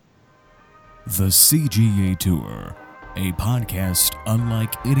The CGA Tour, a podcast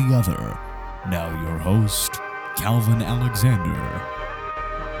unlike any other. Now your host, Calvin Alexander.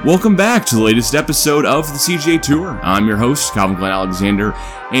 Welcome back to the latest episode of the CGA Tour. I'm your host, Calvin Glenn Alexander,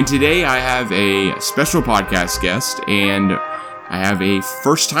 and today I have a special podcast guest, and I have a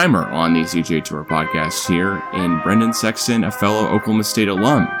first-timer on the CGA Tour podcast here in Brendan Sexton, a fellow Oklahoma State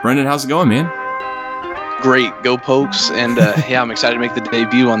alum. Brendan, how's it going, man? Great. Go Pokes. And yeah, I'm excited to make the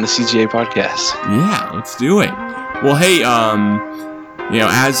debut on the CGA podcast. Yeah, let's do it. Well, hey,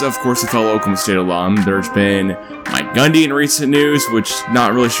 as of course a fellow Oklahoma State alum, there's been Mike Gundy in recent news, which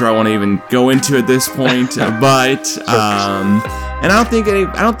not really sure I want to even go into at this point, but and I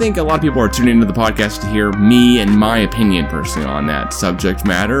don't think a lot of people are tuning into the podcast to hear me and my opinion personally on that subject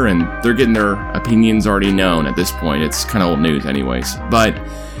matter, and they're getting their opinions already known at this point. It's kind of old news anyways, but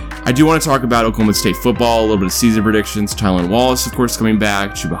I do want to talk about Oklahoma State football, a little bit of season predictions. Tylan Wallace, of course, coming back.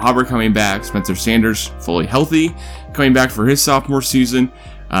 Chuba Hubbard coming back. Spencer Sanders, fully healthy, coming back for his sophomore season.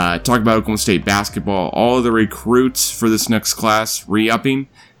 Talk about Oklahoma State basketball, all of the recruits for this next class re-upping,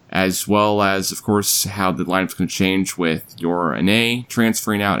 as well as, of course, how the lineup's going to change with your Ane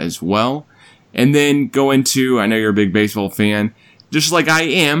transferring out as well. And then go into, I know you're a big baseball fan, just like I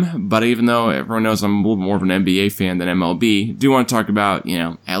am, but even though everyone knows I'm a little more of an NBA fan than MLB, do want to talk about,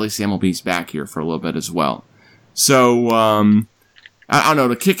 at least MLB's back here for a little bit as well. So, I don't know,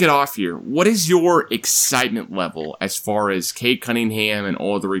 to kick it off here, what is your excitement level as far as Cade Cunningham and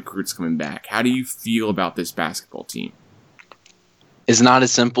all the recruits coming back? How do you feel about this basketball team? It's not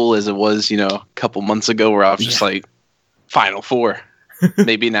as simple as it was, a couple months ago where I was just like, Final Four,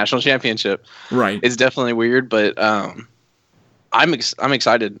 maybe national championship. Right. It's definitely weird, but I'm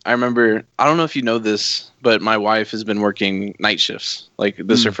excited. I remember, I don't know if you know this, but my wife has been working night shifts. Like,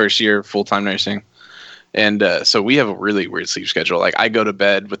 this is her first year full-time nursing. And so we have a really weird sleep schedule. Like, I go to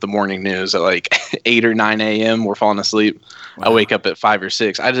bed with the morning news at like 8 or 9 a.m. We're falling asleep. Wow. I wake up at 5 or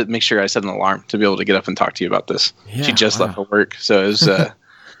 6. I had to make sure I set an alarm to be able to get up and talk to you about this. Yeah, she just left for work. So it was, I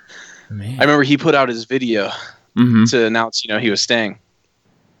remember he put out his video to announce, he was staying.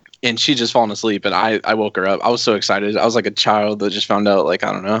 And she just fallen asleep, and I woke her up. I was so excited. I was like a child that just found out, like,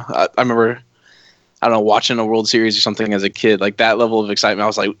 I don't know. I remember, watching a World Series or something as a kid. Like, that level of excitement, I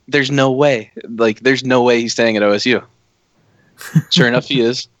was like, there's no way. Like, there's no way he's staying at OSU. Sure enough, he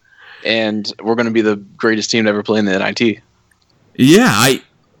is. And we're going to be the greatest team to ever play in the NIT. Yeah,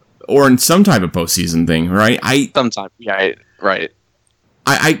 or in some type of postseason thing, right? Sometime, yeah, right.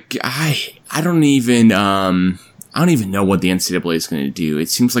 I don't even... I don't even know what the NCAA is going to do. It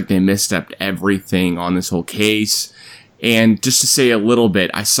seems like they misstepped everything on this whole case. And just to say a little bit,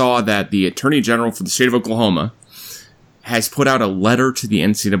 I saw that the Attorney General for the state of Oklahoma has put out a letter to the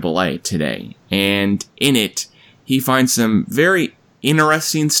NCAA today. And in it, he finds some very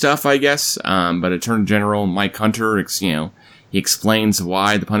interesting stuff, I guess. But Attorney General Mike Hunter, he explains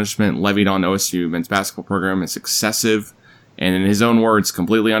why the punishment levied on OSU men's basketball program is excessive, and in his own words,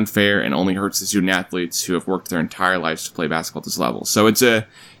 completely unfair and only hurts the student athletes who have worked their entire lives to play basketball at this level. So if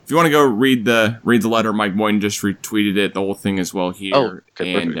you want to go read the letter, Mike Boyden just retweeted it, the whole thing as well here. Oh,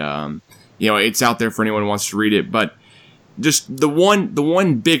 okay, and it's out there for anyone who wants to read it. But just the one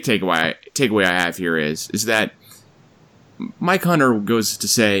big takeaway I have here is that Mike Hunter goes to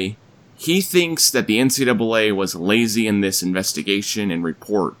say he thinks that the NCAA was lazy in this investigation and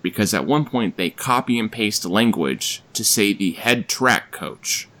report because at one point they copy and paste language to say the head track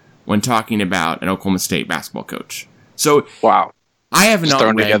coach when talking about an Oklahoma State basketball coach. So, wow. I have not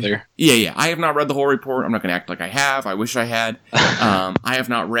read. Together. Yeah. I have not read the whole report. I'm not going to act like I have. I wish I had. I have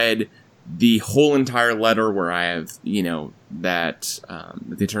not read the whole entire letter where I have, that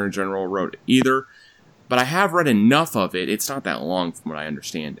the Attorney General wrote either. But I have read enough of it. It's not that long from what I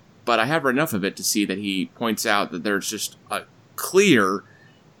understand. But I have read enough of it to see that he points out that there's just a clear,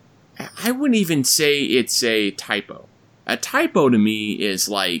 I wouldn't even say it's a typo. A typo to me is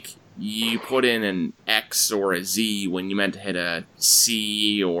like you put in an X or a Z when you meant to hit a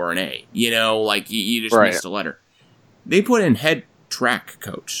C or an A. Like you just missed a letter. They put in head track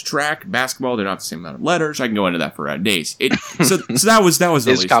coach. Track, basketball, they're not the same amount of letters. I can go into that for days. So that was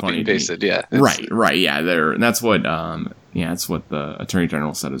really it's copy funny and pasted, yeah. Right, yeah. That's what that's what the Attorney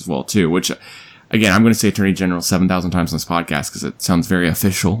General said as well too. Which, again, I'm going to say Attorney General 7,000 times on this podcast because it sounds very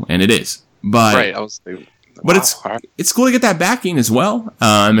official, and it is. But right, it's cool to get that backing as well.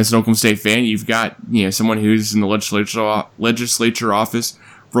 As an Oklahoma State fan, you've got someone who's in the legislature office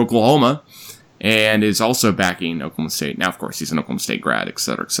for Oklahoma and is also backing Oklahoma State. Now, of course, he's an Oklahoma State grad, et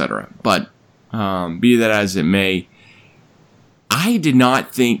cetera, et cetera. But be that as it may, I did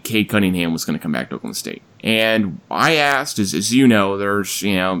not think Cade Cunningham was going to come back to Oklahoma State. And I asked, as you know, there's,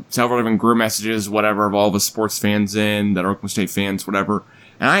 several different group messages, whatever, of all the sports fans that are Oklahoma State fans, whatever.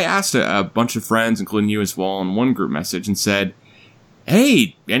 And I asked a bunch of friends, including you as well, in one group message and said,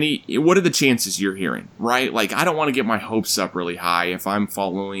 hey, what are the chances you're hearing, right? Like, I don't want to get my hopes up really high if I'm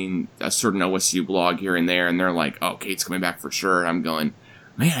following a certain OSU blog here and there, and they're like, oh, Kate's coming back for sure. And I'm going,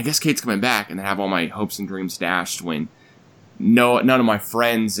 man, I guess Kate's coming back, and I have all my hopes and dreams dashed when none of my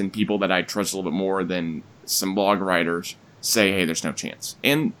friends and people that I trust a little bit more than some blog writers say, hey, there's no chance.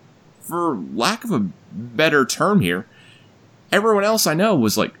 And for lack of a better term here, everyone else I know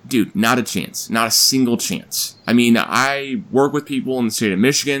was like, dude, not a chance. Not a single chance. I mean, I work with people in the state of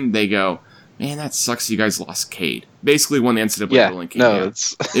Michigan. They go, man, that sucks you guys lost Cade. Basically, when the NCAA ruling came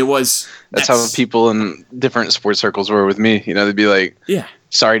out. It was... That's how people in different sports circles were with me. They'd be like, yeah,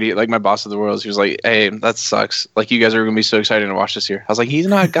 sorry to... Like, my boss of the world, he was like, hey, that sucks. Like, you guys are going to be so excited to watch this year. I was like, he's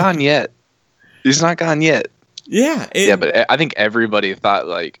not gone yet. He's not gone yet. Yeah. But I think everybody thought,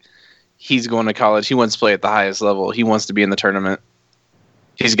 like, he's going to college. He wants to play at the highest level. He wants to be in the tournament.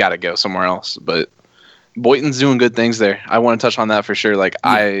 He's got to go somewhere else. But Boynton's doing good things there. I want to touch on that for sure. Like,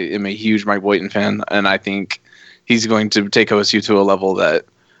 I am a huge Mike Boynton fan, and I think he's going to take OSU to a level that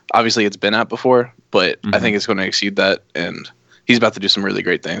obviously it's been at before, but I think it's going to exceed that, and he's about to do some really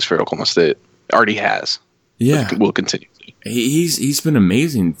great things for Oklahoma State. Already has. Yeah. But will continue. He's been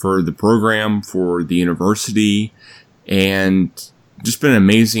amazing for the program, for the university, and just been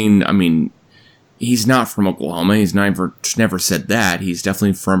amazing. I mean, he's not from Oklahoma. He's never said that. He's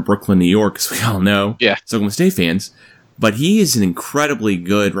definitely from Brooklyn, New York, as we all know. Yeah. As Oklahoma State fans. But he is an incredibly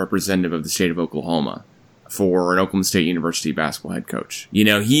good representative of the state of Oklahoma for an Oklahoma State University basketball head coach.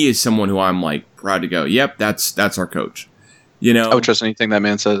 He is someone who I'm like proud to go, yep, that's our coach. I would trust anything that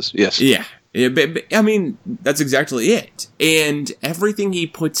man says. Yes. Yeah. But, I mean, that's exactly it. And everything he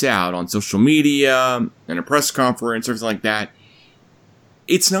puts out on social media and a press conference, everything like that,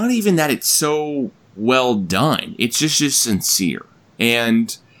 it's not even that it's so well done. It's just sincere.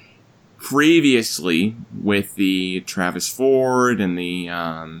 And previously, with the Travis Ford and the,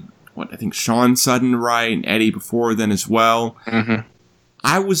 I think Sean Sutton, right, and Eddie before then as well. Mm-hmm.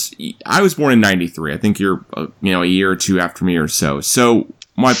 I was born in 93. I think you're, a year or two after me or so. So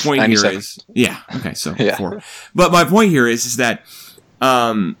my point 97. here is, yeah, okay, so yeah. before. But my point here is that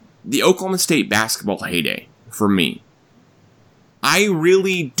the Oklahoma State basketball heyday for me, I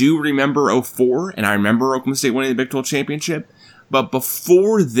really do remember 04, and I remember Oklahoma State winning the Big 12 championship. But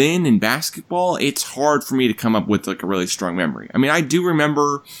before then in basketball, it's hard for me to come up with like a really strong memory. I mean, I do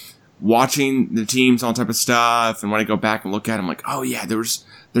remember watching the teams, all type of stuff, and when I go back and look at them, I'm like, oh yeah, there's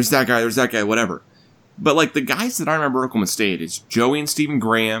that guy, whatever. But like the guys that I remember Oklahoma State is Joey and Stephen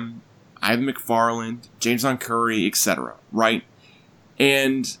Graham, Ivan McFarland, James on Curry, etc. Right?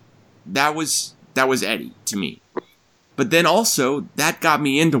 And that was Eddie to me. But then also that got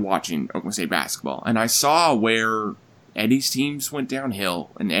me into watching Oklahoma State basketball, and I saw where Eddie's teams went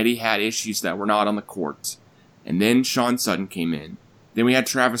downhill, and Eddie had issues that were not on the court. And then Sean Sutton came in. Then we had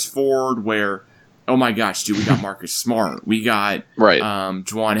Travis Ford, where, oh my gosh, dude, we got Marcus Smart. We got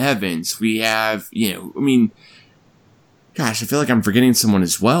Juwan Evans. We have, gosh, I feel like I'm forgetting someone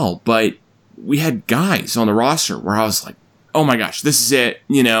as well. But we had guys on the roster where I was like, oh my gosh, this is it.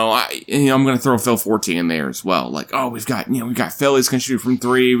 I'm going to throw Phil Forte in there as well. Like, oh, we've got Phil is going to shoot from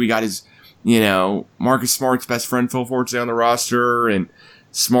three. We got his, Marcus Smart's best friend, Phil Forte, on the roster. And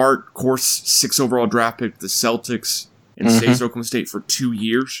Smart, of course, 6th overall draft pick, the Celtics, and stays at Oklahoma State for 2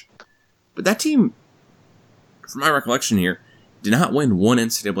 years. But that team, from my recollection here, did not win one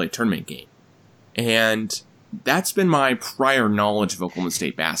NCAA tournament game. And that's been my prior knowledge of Oklahoma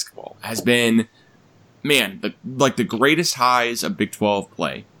State basketball. Has been, man, the greatest highs of Big 12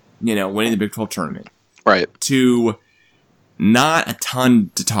 play, winning the Big 12 tournament. Right. To not a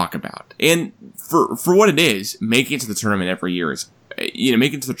ton to talk about. And for what it is, making it to the tournament every year is,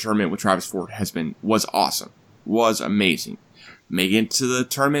 making it to the tournament with Travis Ford was awesome. Was amazing. Making it to the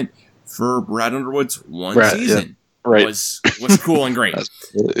tournament for Brad Underwood's season was cool and great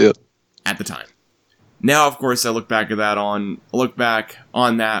at the time. Now, of course, I look back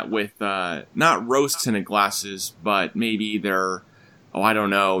on that with not rose-tinted glasses, but maybe they're,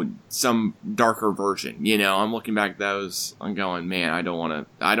 some darker version. I'm looking back at those. I'm going, man, I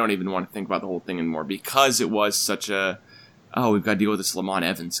don't even want to think about the whole thing anymore because it was such a, we've got to deal with this Lamont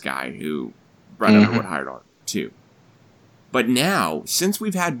Evans guy who Brad Underwood hired on too. But now, since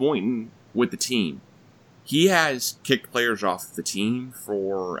we've had Boynton with the team, he has kicked players off the team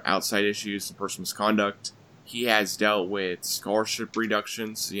for outside issues and personal misconduct. He has dealt with scholarship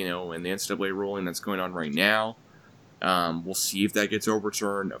reductions, in the NCAA ruling that's going on right now. We'll see if that gets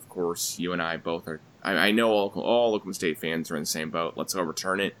overturned. Of course, you and I both are I know all Oklahoma State fans are in the same boat. Let's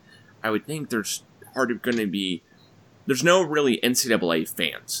overturn it. I would think there's no really NCAA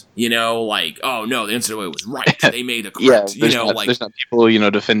fans, like, oh no, the NCAA was right. They made the correct, there's not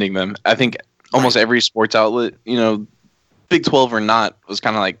people, defending them. I think almost every sports outlet, Big 12 or not, was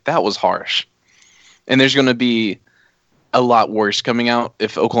kind of like, that was harsh. And there's going to be a lot worse coming out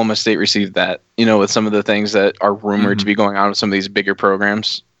if Oklahoma State received that, with some of the things that are rumored to be going on with some of these bigger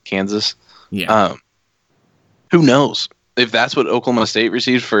programs, Kansas. Yeah. Who knows if that's what Oklahoma State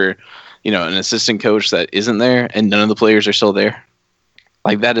received for, an assistant coach that isn't there and none of the players are still there.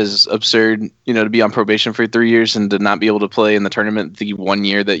 Like, that is absurd, to be on probation for 3 years and to not be able to play in the tournament the 1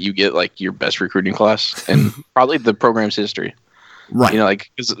 year that you get, like, your best recruiting class and probably the program's history. Right.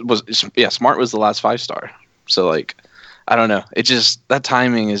 Because Smart was the last 5-star. So, like, I don't know. It just, that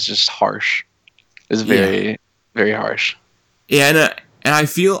timing is just harsh. It's very, very harsh. Yeah, and I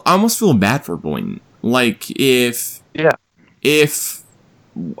almost feel bad for Boynton. Like, if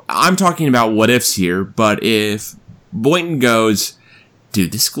I'm talking about what ifs here, but if Boynton goes,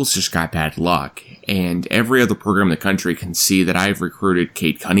 dude, this school's just got bad luck, and every other program in the country can see that I've recruited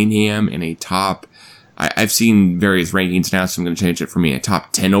Cade Cunningham in a top, I've seen various rankings now, so I'm going to change it for me, a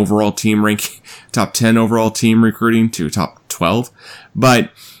top 10 overall team ranking, top 10 overall team recruiting to top 12,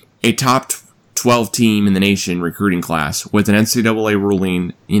 but a top 12 team in the nation recruiting class with an NCAA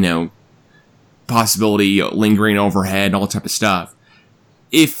ruling, possibility lingering overhead, all type of stuff.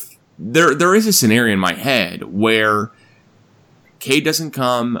 If there is a scenario in my head where Cade doesn't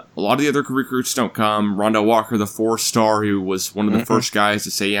come, a lot of the other recruits don't come, Rondell Walker, the 4-star, who was one of the first guys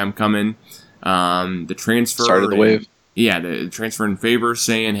to say, yeah, I'm coming, the transfer started the wave. Yeah, the transfer in favor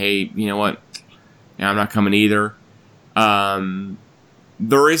saying, hey, you know what, yeah, I'm not coming either.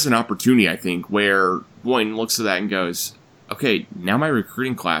 There is an opportunity, I think, where Boynton looks at that and goes, okay, now my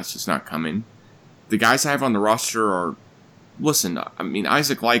recruiting class is not coming. The guys I have on the roster are, listen, I mean,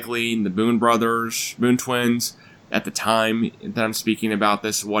 Isaac Likely and the Boone brothers, Boone twins, at the time that I'm speaking about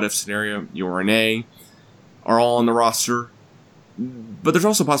this what-if scenario, URNA, are all on the roster. But there's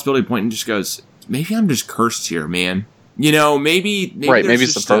also a possibility Boynton just goes, maybe I'm just cursed here, man. Maybe right, maybe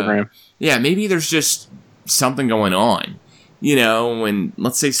it's the program. Maybe there's just something going on. When,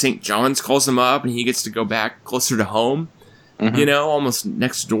 let's say, St. John's calls him up and he gets to go back closer to home, almost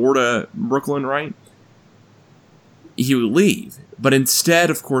next door to Brooklyn, right? He would leave. But instead,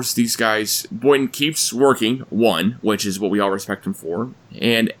 of course, these guys, Boynton keeps working, one, which is what we all respect him for,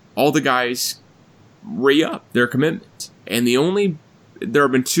 and all the guys re-up their commitment. And there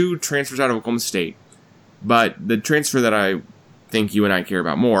have been 2 transfers out of Oklahoma State, but the transfer that I think you and I care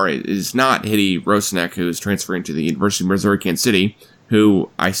about more is not Hitty Roseneck, who is transferring to the University of Missouri Kansas City, who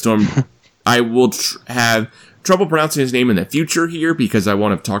I will have trouble pronouncing his name in the future here because I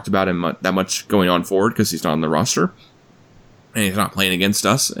won't have talked about him that much going on forward because he's not on the roster. And he's not playing against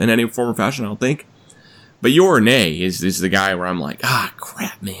us in any form or fashion, I don't think. But URNA is the guy where I'm like,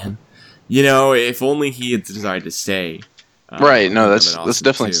 crap, man. If only he had decided to stay. Right, no, that's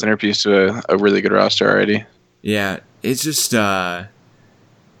definitely a centerpiece to a really good roster already. Yeah, it's just, but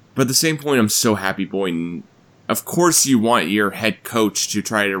at the same point, I'm so happy Boynton. Of course you want your head coach to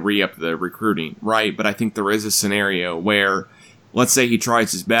try to re-up the recruiting, right? But I think there is a scenario where, let's say he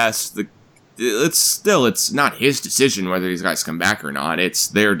tries his best, it's not his decision whether these guys come back or not. It's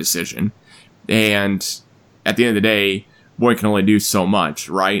their decision. And at the end of the day, Boynton can only do so much,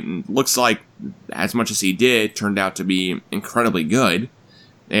 right? And looks like as much as he did turned out to be incredibly good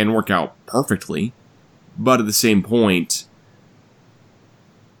and work out perfectly. But at the same point,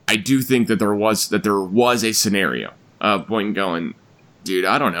 I do think that there was a scenario of Boynton going, dude,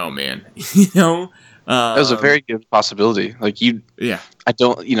 I don't know, man. That was a very good possibility.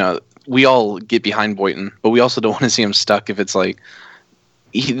 We all get behind Boynton, but we also don't want to see him stuck if it's like,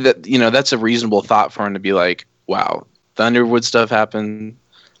 that's a reasonable thought for him to be like, wow, the Underwood stuff happened,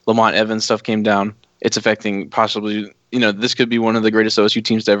 Lamont Evans stuff came down. It's affecting possibly, this could be one of the greatest OSU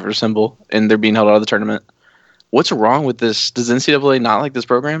teams to ever assemble, and they're being held out of the tournament. What's wrong with this? Does NCAA not like this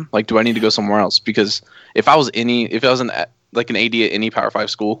program? Like, do I need to go somewhere else? Because if I was an AD at any Power 5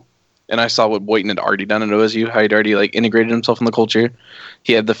 school, and I saw what Boynton had already done at OSU, how he'd already integrated himself in the culture,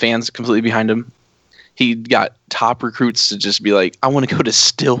 he had the fans completely behind him. He got top recruits to just be like, I want to go to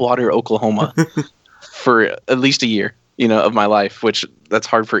Stillwater, Oklahoma, for at least a year, of my life, which that's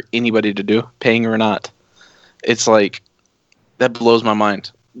hard for anybody to do, paying or not. It's like, that blows my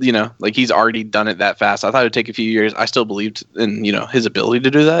mind. He's already done it that fast. I thought it would take a few years. I still believed in, his ability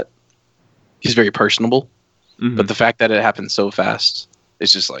to do that. He's very personable. Mm-hmm. But the fact that it happened so fast,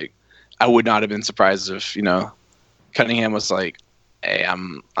 it's just like, I would not have been surprised if, Cunningham was like, hey,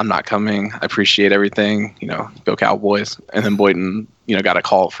 I'm not coming. I appreciate everything. Go Cowboys. And then Boynton, got a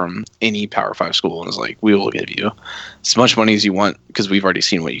call from any Power 5 school and was like, we will give you as much money as you want because we've already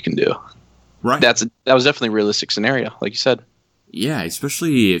seen what you can do. Right. That was definitely a realistic scenario, like you said. Yeah,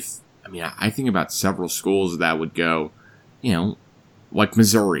 especially if, I think about several schools that would go, like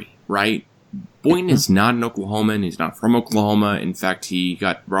Missouri, right? Boynton is not an Oklahoman. He's not from Oklahoma. In fact, he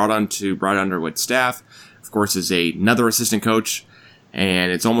got brought onto Brad Underwood's staff, of course, as another assistant coach.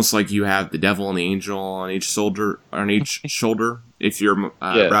 And it's almost like you have the devil and the angel on each shoulder if you're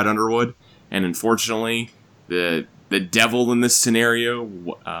Brad Underwood. And unfortunately, the devil in this scenario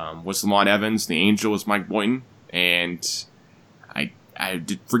was Lamont Evans. The angel was Mike Boynton. And I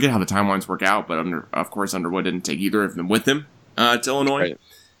did forget how the timelines work out, but of course Underwood didn't take either of them with him to Illinois.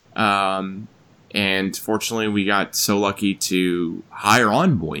 Right. And fortunately, we got so lucky to hire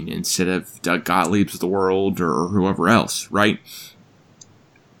on Boynton instead of Doug Gottlieb's of the world or whoever else, right?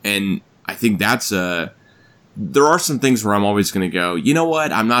 And I think there are some things where I'm always going to go, you know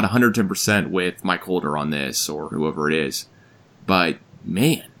what, I'm not 110% with Mike Holder on this or whoever it is. But,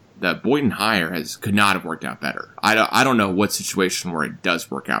 man, the Boynton hire could not have worked out better. I don't know what situation where it does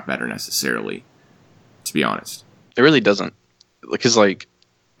work out better necessarily, to be honest. It really doesn't. Because,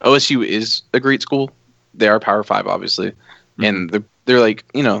 OSU is a great school. They are Power 5, obviously. Mm-hmm. And they're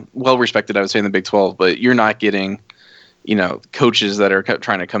well respected, I would say, in the Big 12. But you're not getting coaches that are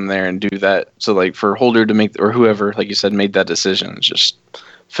trying to come there and do that. So, for Holder to make, or whoever, like you said, made that decision, it's just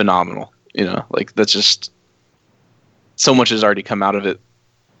phenomenal. That's just, so much has already come out of it.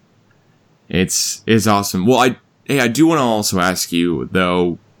 It's awesome. Well, I do want to also ask you,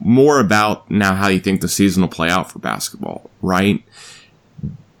 though, more about now how you think the season will play out for basketball, right?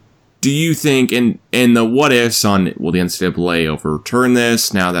 Do you think, and the what ifs on, will the NCAA overturn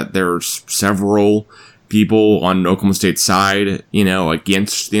this now that there's several people on Oklahoma State's side,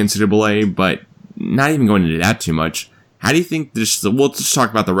 against the NCAA, but not even going into that too much. How do you think we'll just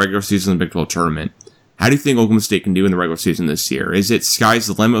talk about the regular season of the Big 12 tournament. How do you think Oklahoma State can do in the regular season this year? Is it sky's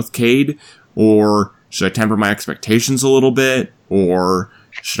the limit with Cade, or should I temper my expectations a little bit, or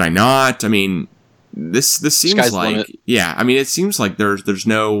should I not? This seems sky's like, it seems like there's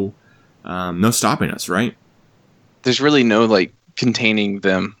no stopping us, right? There's really no, containing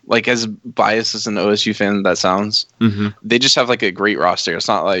them. As biased as an OSU fan that sounds, mm-hmm. They just have a great roster. It's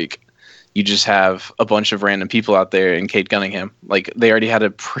not like you just have a bunch of random people out there and Cade Cunningham. They already had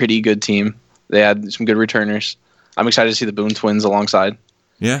a pretty good team. They had some good returners. I'm excited to see the Boone twins alongside.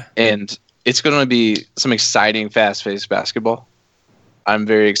 Yeah. And it's going to be some exciting, fast-paced basketball. I'm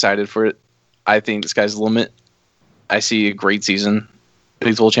very excited for it. I think the sky's the limit. I see a great season,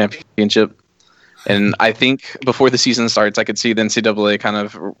 Big 12 championship. And I think before the season starts, I could see the NCAA kind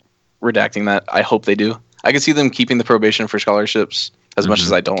of redacting that. I hope they do. I could see them keeping the probation for scholarships as much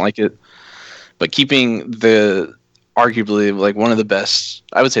as I don't like it. But keeping the arguably one of the best,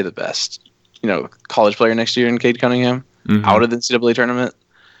 I would say the best, college player next year in Cade Cunningham out of the NCAA tournament.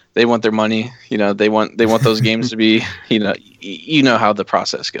 They want their money. They want those games to be, how the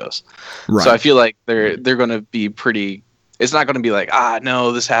process goes. Right. So I feel like they're going to be pretty. It's not going to be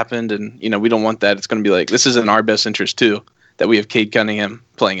no, this happened, and we don't want that. It's going to be this is in our best interest too that we have Cade Cunningham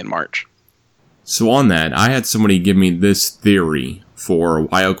playing in March. So on that, I had somebody give me this theory for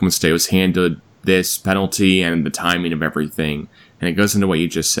why Oklahoma State was handed this penalty and the timing of everything, and it goes into what you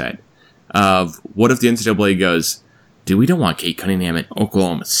just said. Of what if the NCAA goes, dude, we don't want Cade Cunningham at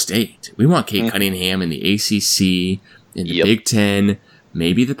Oklahoma State. We want Cade Cunningham in the ACC, in the Big Ten,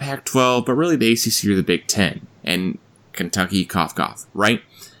 maybe the Pac-12, but really the ACC or the Big Ten, and Kentucky, cough, right?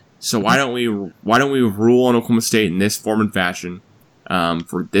 So why don't we rule on Oklahoma State in this form and fashion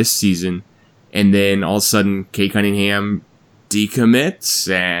for this season, and then all of a sudden Cade Cunningham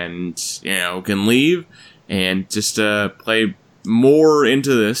decommits and can leave and just play more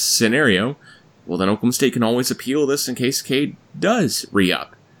into this scenario? Well, then Oklahoma State can always appeal this in case Cade does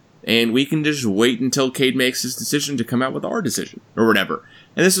re-up. And we can just wait until Cade makes his decision to come out with our decision, or whatever.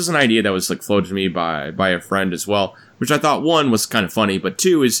 And this was an idea that was floated to me by a friend as well, which I thought, one, was kind of funny, but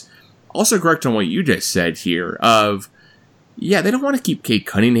two, is also correct on what you just said here of, they don't want to keep Cade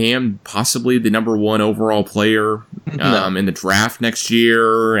Cunningham, possibly the number one overall player in the draft next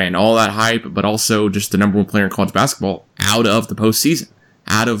year and all that hype, but also just the number one player in college basketball out of the postseason,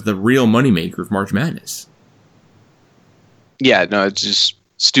 out of the real moneymaker of March Madness. Yeah, no, it's just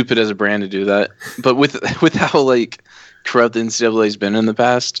stupid as a brand to do that. But with how corrupt the NCAA's been in the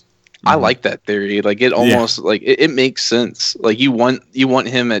past, I like that theory. It almost it makes sense. You want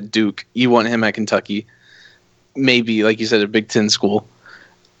him at Duke, you want him at Kentucky, maybe like you said, a Big Ten school.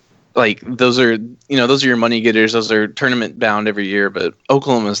 like those are your money getters. Those are tournament bound every year. But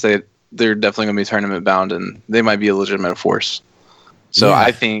Oklahoma State, they're definitely going to be tournament bound, and they might be a legitimate force. So Yeah.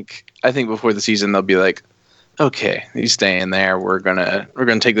 I think before the season they'll be like, okay, he's staying there. We're gonna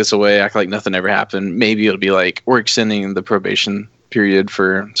take this away. Act like nothing ever happened. Maybe it'll be like we're extending the probation period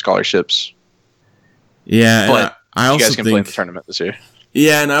for scholarships. Yeah, But I you also guys can play in think the tournament this year.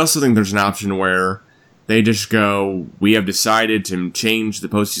 Yeah, and I also think there's an option where they just go, we have decided to change the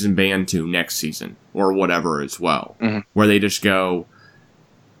postseason ban to next season, or whatever as well. Mm-hmm. Where they just go,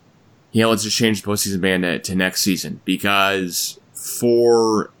 yeah, let's just change the postseason ban to next season. Because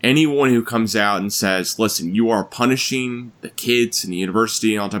for anyone who comes out and says, listen, you are punishing the kids in the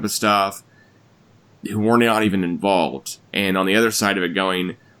university and all type of stuff who were not even involved. And on the other side of it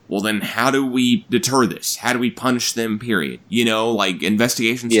going, well, then how do we deter this? How do we punish them, period? You know, like,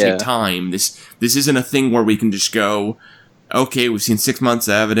 investigations take time. This isn't a thing where we can just go, okay, we've seen 6 months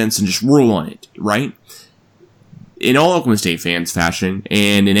of evidence and just rule on it, right? In all Oklahoma State fans' fashion,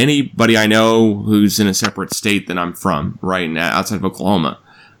 and in anybody I know who's in a separate state than I'm from, right, outside of Oklahoma,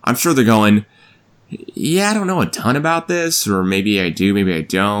 I'm sure they're going, yeah, I don't know a ton about this, or maybe I do, maybe I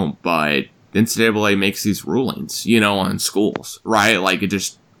don't, but NCAA makes these rulings, you know, on schools, right? Like, it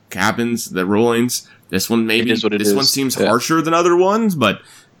just happens, the rulings. This one one seems harsher than other ones, but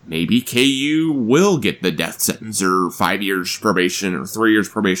maybe KU will get the death sentence or 5 years probation or 3 years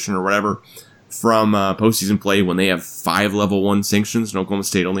probation or whatever from postseason play when they have 5 level 1 sanctions and Oklahoma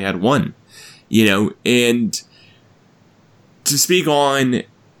State only had 1. You know, and to speak on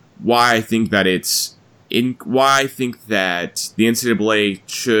why I think that the NCAA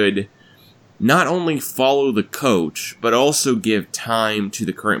should not only follow the coach, but also give time to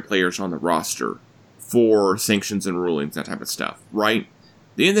the current players on the roster for sanctions and rulings, that type of stuff, right?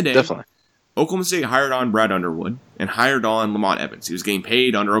 At the end of the day, Definitely. Oklahoma State hired on Brad Underwood and hired on Lamont Evans. He was getting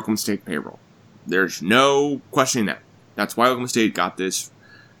paid under Oklahoma State payroll. There's no questioning that. That's why Oklahoma State got this.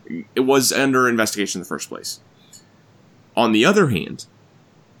 It was under investigation in the first place. On the other hand,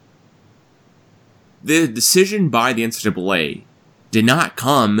 the decision by the NCAA did not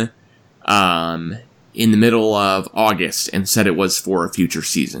come in the middle of August and said it was for a future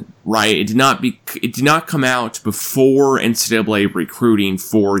season, right? It did not come out before NCAA recruiting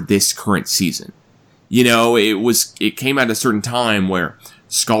for this current season. You know, it came at a certain time where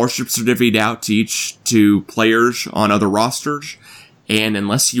scholarships are divvied out to players on other rosters, and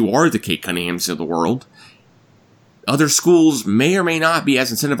unless you are the Kate Cunninghams of the world, other schools may or may not be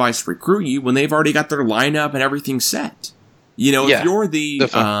as incentivized to recruit you when they've already got their lineup and everything set. You know, if you're the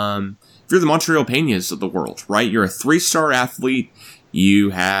Montreal Peñas of the world, right? You're a 3-star athlete. You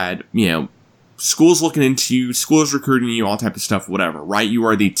had, you know, schools looking into you, schools recruiting you, all type of stuff, whatever, right? You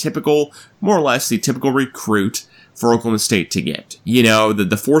are more or less the typical recruit for Oklahoma State to get. You know,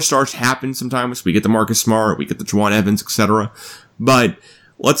 the 4 stars happen sometimes. We get the Marcus Smart, we get the Juwan Evans, etc. But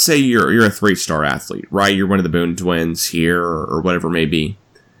let's say you're a 3-star athlete, right? You're one of the Boone twins here, or whatever it may be.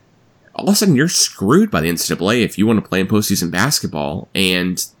 All of a sudden, you're screwed by the NCAA if you want to play in postseason basketball,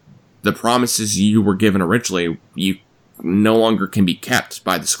 and the promises you were given originally, you no longer can be kept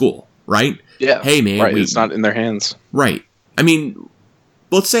by the school, right? Yeah. Hey, man. Right, it's not in their hands. Right. I mean,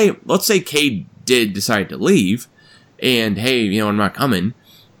 let's say Cade did decide to leave, and hey, you know, I'm not coming.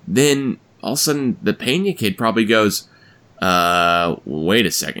 Then all of a sudden, the Pena kid probably goes, wait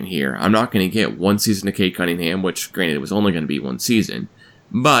a second here. I'm not going to get 1 season of Cade Cunningham, which granted it was only going to be 1 season,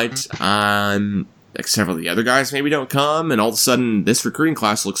 but like several of the other guys maybe don't come, and all of a sudden this recruiting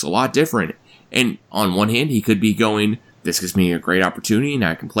class looks a lot different. And on one hand, he could be going, this gives me a great opportunity and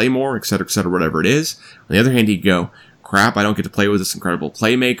I can play more, etc., whatever it is. On the other hand, he'd go, crap, I don't get to play with this incredible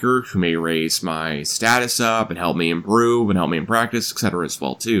playmaker who may raise my status up and help me improve and help me in practice, etc. as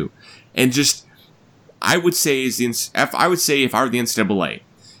well too. And just, I would say if I were the NCAA,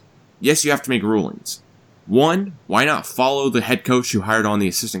 yes, you have to make rulings. 1, why not follow the head coach who hired on the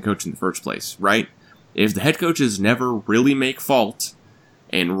assistant coach in the first place, right? If the head coaches never really make fault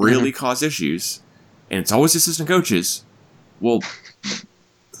and really cause issues, and it's always assistant coaches, well,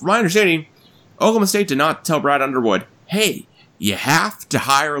 from my understanding, Oklahoma State did not tell Brad Underwood, hey, you have to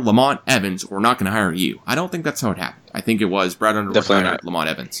hire Lamont Evans or we're not going to hire you. I don't think that's how it happened. I think it was Brad Underwood hired Lamont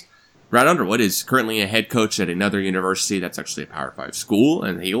Evans. Brad Underwood is currently a head coach at another university that's actually a Power 5 school,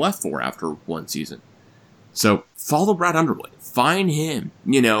 and he left for after 1 season. So, follow Brad Underwood. Find him.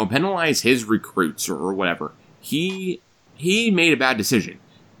 You know, penalize his recruits or whatever. He made a bad decision.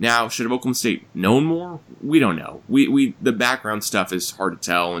 Now, should have Oklahoma State known more? We don't know. The background stuff is hard to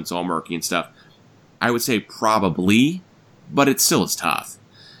tell, and it's all murky and stuff. I would say probably, but it still is tough.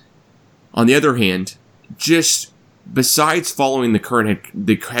 On the other hand, just besides following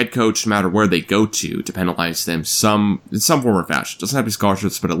the head coach no matter where they go to penalize them in some form or fashion, doesn't have to be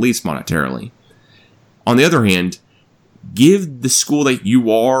scholarships, but at least monetarily. On the other hand, give the school that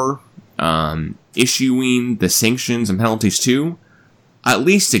you are issuing the sanctions and penalties to at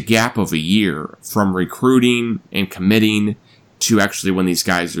least a gap of a year from recruiting and committing to actually when these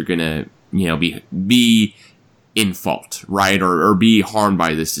guys are going to, be in fault, right? Or be harmed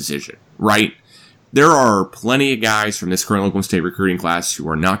by this decision, right? There are plenty of guys from this current Oklahoma State recruiting class who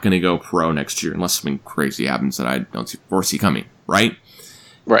are not going to go pro next year unless something crazy happens that I don't foresee coming, right?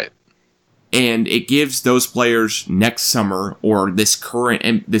 Right. And it gives those players next summer or this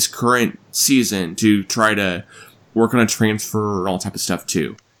current season to try to work on a transfer and all type of stuff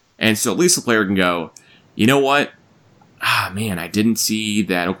too. And so at least the player can go, you know what? Man, I didn't see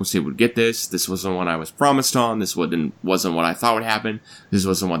that Oklahoma State would get this. This wasn't what I was promised on. This wasn't what I thought would happen. This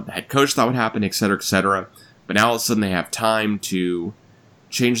wasn't what the head coach thought would happen, et cetera, et cetera. But now all of a sudden they have time to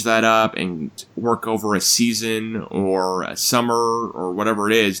change that up and work over a season or a summer or whatever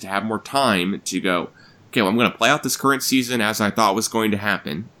it is to have more time to go, okay, well, I'm going to play out this current season as I thought was going to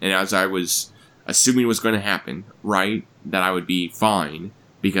happen and as I was assuming was going to happen, right? That I would be fine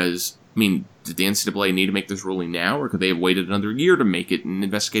because, did the NCAA need to make this ruling now or could they have waited another year to make it and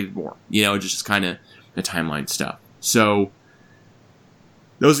investigated more? Just kind of the timeline stuff. So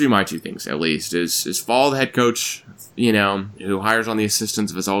those would be my two things, at least, is follow the head coach, who hires on the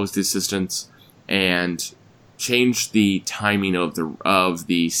assistants, if it's always the assistants, and change the timing of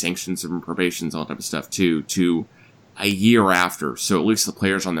the sanctions and probations, all that type of stuff, to a year after. So at least the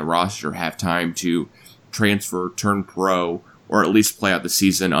players on the roster have time to transfer, turn pro, or at least play out the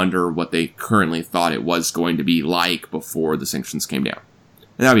season under what they currently thought it was going to be like before the sanctions came down.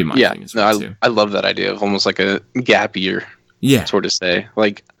 And that'd be my thing as well, too. I love that idea of almost like a gap year. Yeah. Sort of say.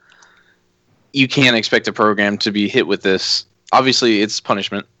 Like, you can't expect a program to be hit with this. Obviously, it's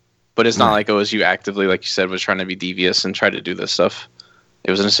punishment, but it's not like OSU actively, like you said, was trying to be devious and try to do this stuff.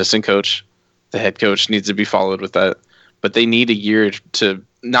 It was an assistant coach. The head coach needs to be followed with that. But they need a year to,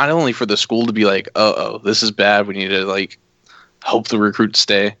 not only for the school to be like, this is bad, we need to, hope the recruits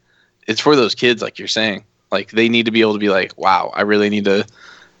stay. It's for those kids, like you're saying. Like, they need to be able to be like, wow, I really need to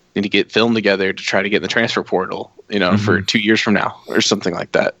get film together to try to get in the transfer portal, for 2 years from now or something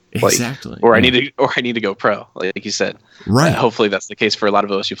like that. Exactly. I need to go pro, like you said. Right. Hopefully that's the case for a lot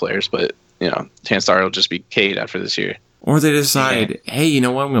of OSU players, but chances are it'll just be Cade after this year. Or they decide, hey, you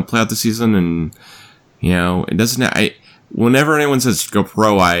know what? I'm going to play out the season, and it doesn't. Whenever anyone says go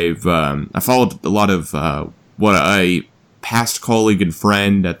pro, I followed a lot of what a past colleague and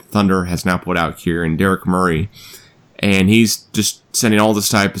friend at the Thunder has now put out here, and Derek Murray. And he's just sending all this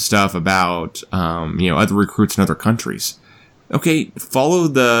type of stuff about, other recruits in other countries. Okay, follow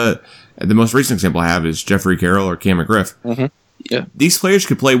the most recent example I have is Jeffrey Carroll or Cam McGriff. Mm-hmm. Yeah. These players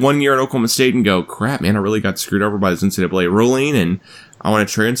could play 1 year at Oklahoma State and go, crap, man, I really got screwed over by this NCAA ruling, and I want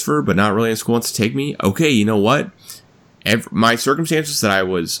to transfer, but not really a school wants to take me. Okay, you know what? My circumstances that I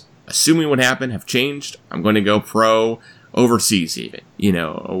was assuming would happen have changed. I'm going to go pro overseas even,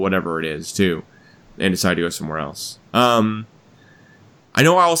 or whatever it is, too, and decide to go somewhere else. I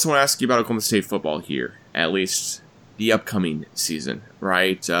know I also want to ask you about Oklahoma State football here, at least the upcoming season,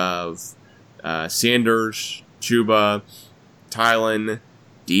 right? Of Sanders, Chuba, Tylen,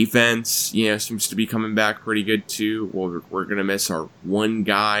 defense, seems to be coming back pretty good too. Well, we're going to miss our one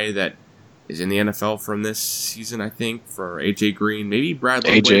guy that is in the NFL from this season, I think, for AJ Green. Maybe Brad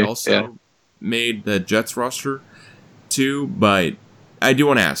Ludwig also made the Jets roster too, but I do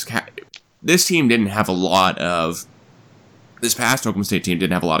want to ask, this team didn't have a lot of, this past Oklahoma State team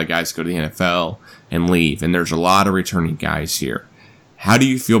didn't have a lot of guys go to the NFL and leave, and there's a lot of returning guys here. How do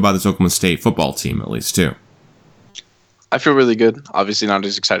you feel about this Oklahoma State football team, at least, too? I feel really good. Obviously not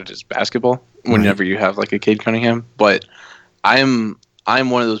as excited as basketball whenever you have like a Cade Cunningham, but I'm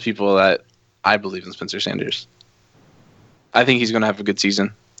one of those people that I believe in Spencer Sanders. I think he's going to have a good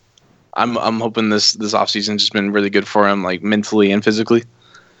season. I'm hoping this offseason just been really good for him, like mentally and physically.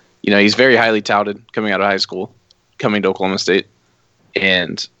 He's very highly touted coming out of high school, coming to Oklahoma State,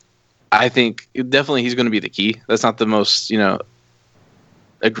 and I think definitely he's going to be the key. That's not the most,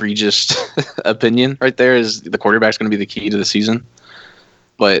 egregious opinion right there, is the quarterback's going to be the key to the season.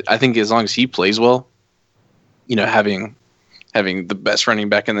 But I think as long as he plays well, having the best running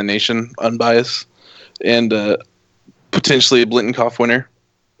back in the nation, unbiased, and potentially a Blintenkopf winner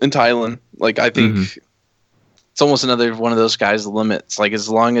in Thailand, I think it's almost another one of those guys, the limits. Like, as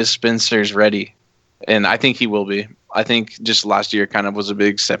long as Spencer's ready, and I think he will be. I think just last year kind of was a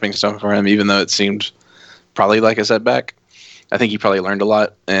big stepping stone for him, even though it seemed probably like a setback. I think he probably learned a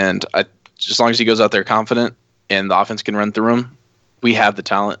lot, and as long as he goes out there confident and the offense can run through them, we have the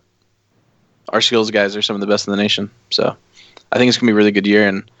talent. Our skills guys are some of the best in the nation. So I think it's going to be a really good year,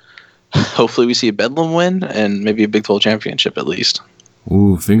 and hopefully we see a Bedlam win and maybe a Big 12 championship at least.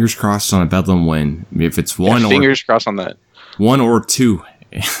 Ooh, fingers crossed on a Bedlam win. If it's fingers crossed on that. 1 or 2.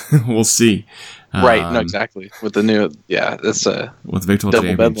 We'll see. Right, no, exactly. With the new, that's with the Big 12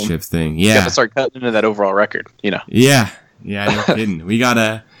 championship Bedlam thing. Yeah. You got to start cutting into that overall record, Yeah, no kidding. We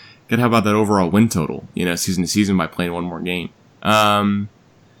gotta how about that overall win total, season to season by playing one more game. I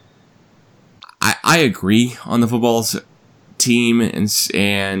agree on the football's team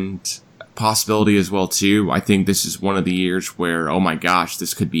and possibility as well too. I think this is one of the years where, oh my gosh,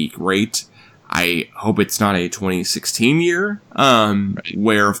 this could be great. I hope it's not a 2016 year,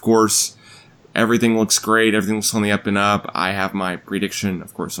 where of course everything looks great, everything looks on the up and up. I have my prediction,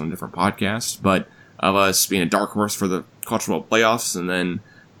 of course, on a different podcast, but of us being a dark horse for the college football playoffs and then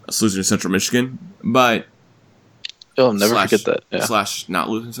us losing to Central Michigan, but I'll never forget that. Yeah. Slash not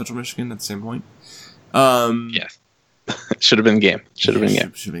losing Central Michigan at the same point. Yeah. Should have been game. Should have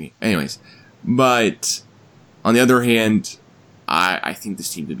been game. Anyways, but on the other hand, I think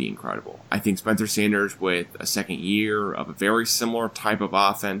this team could be incredible. I think Spencer Sanders with a second year of a very similar type of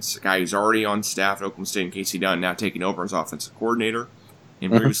offense, a guy who's already on staff at Oklahoma State and Casey Dunn, now taking over as offensive coordinator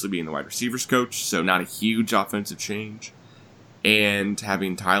and previously being the wide receivers coach, so not a huge offensive change. And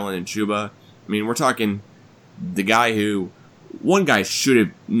having Tylen and Chuba, I mean, we're talking the guy who, one guy should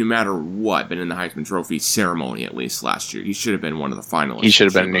have, no matter what, been in the Heisman Trophy ceremony at least last year. He should have been one of the finalists. He should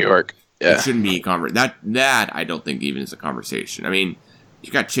have been in New York. Yeah. It shouldn't be a conversation. That I don't think even is a conversation. I mean,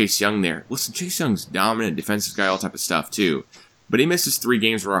 you got Chase Young there. Listen, Chase Young's dominant, defensive guy, all type of stuff too. But he misses 3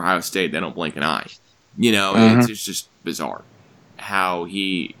 games for Ohio State. They don't blink an eye. It's just bizarre how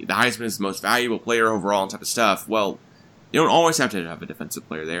the Heisman is the most valuable player overall and type of stuff. Well, you don't always have to have a defensive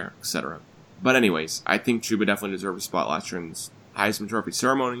player there, etc. But anyways, I think Chuba definitely deserved a spot last year in this Heisman Trophy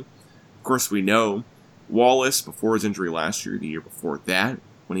ceremony. Of course, we know Wallace, before his injury last year, the year before that,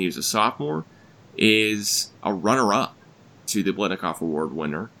 when he was a sophomore, is a runner-up to the Blitnikoff Award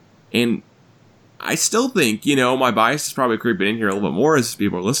winner. And I still think, my bias is probably creeping in here a little bit more as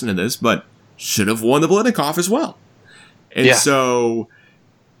people are listening to this, but should have won the Blitnikoff as well. And so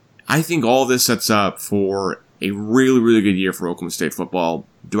I think all this sets up for a really, really good year for Oklahoma State football.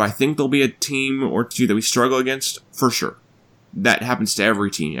 Do I think there'll be a team or two that we struggle against? For sure. That happens to every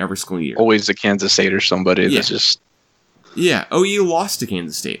team, every single year. Always a Kansas State or somebody that's just... Yeah, OU lost to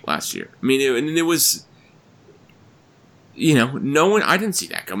Kansas State last year. I mean, it was... no one... I didn't see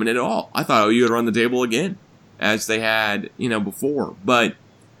that coming at all. I thought OU would run the table again, as they had, before. But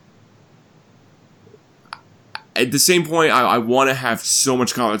at the same point, I want to have so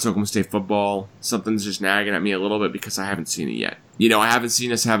much confidence in Oklahoma State football. Something's just nagging at me a little bit because I haven't seen it yet. I haven't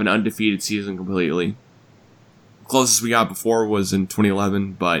seen us have an undefeated season completely. Closest we got before was in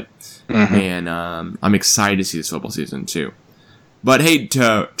 2011, but man, I'm excited to see this football season too. But hey,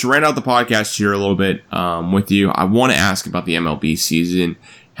 to round out the podcast here a little bit with you, I want to ask about the MLB season.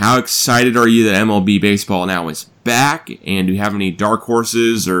 How excited are you that MLB baseball now is back? And do you have any dark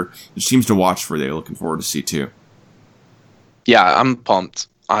horses or teams to watch for that you're looking forward to see too? Yeah, I'm pumped.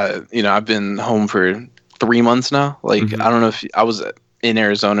 I've been home for 3 months now. I don't know if I was in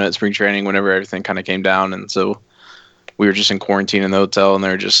Arizona at spring training whenever everything kind of came down, and so we were just in quarantine in the hotel, and they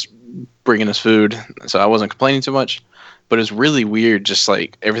were just bringing us food. So I wasn't complaining too much, but it was really weird. Just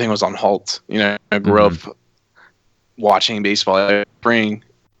everything was on halt. I grew up watching baseball every spring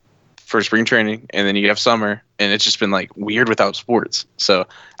for spring training, and then you have summer, and it's just been weird without sports. So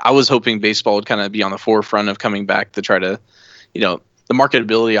I was hoping baseball would kind of be on the forefront of coming back to try to, the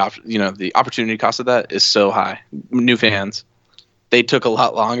marketability, the opportunity cost of that is so high. New fans. They took a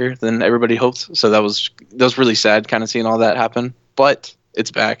lot longer than everybody hoped, so that was really sad kind of seeing all that happen. But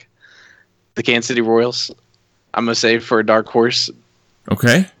it's back. The Kansas City Royals, I'm going to say for a dark horse.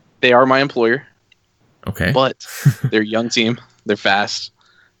 Okay. They are my employer. Okay. But they're a young team. They're fast.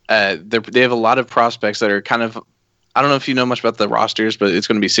 They have a lot of prospects that are kind of, I don't know if you know much about the rosters, but it's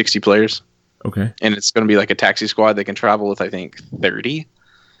going to be 60 players. Okay. And it's going to be like a taxi squad. They can travel with, I think, 30.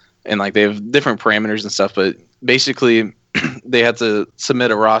 And they have different parameters and stuff, but basically they had to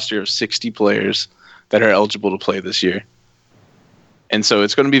submit a roster of 60 players that are eligible to play this year. And so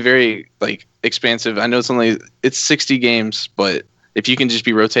it's going to be very expansive. I know it's 60 games, but if you can just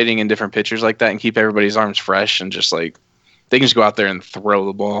be rotating in different pitchers like that and keep everybody's arms fresh and just they can just go out there and throw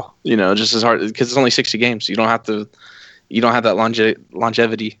the ball, just as hard, because it's only 60 games. You don't have that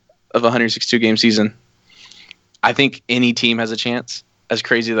longevity of a 162 game season. I think any team has a chance, as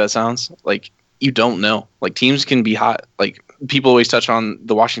crazy as that sounds. You don't know. Teams can be hot. People always touch on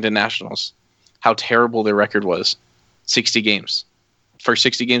the Washington Nationals. how terrible their record was. 60 games. First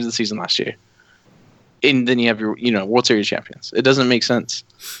 60 games of the season last year. And then you have your, World Series champions. It doesn't make sense.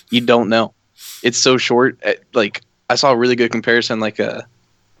 You don't know. It's so short. Like, I saw a really good comparison. Like,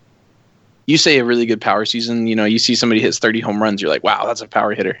 you say a really good power season, you see somebody hits 30 home runs. You're like, wow, that's a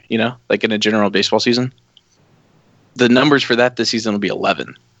power hitter, like in a general baseball season. The numbers for that this season will be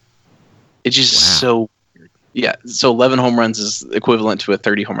 11. It's just so weird. Yeah. So 11 home runs is equivalent to a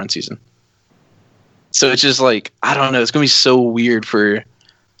 30 home run season. So it's just like, I don't know. It's going to be so weird for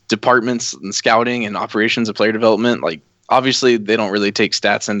departments and scouting and operations of player development. Like, obviously they don't really take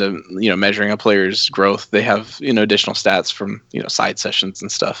stats into, measuring a player's growth. They have, additional stats from, side sessions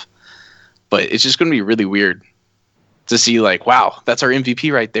and stuff. But it's just going to be really weird to see, like, wow, that's our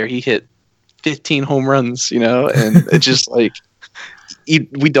MVP right there. He hit 15 home runs, and it's just like,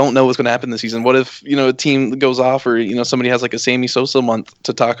 we don't know what's going to happen this season. What if, a team goes off, or, somebody has like a Sammy Sosa month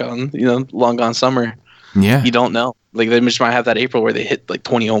to talk on, long gone summer. Yeah. You don't know. Like, they just might have that April where they hit like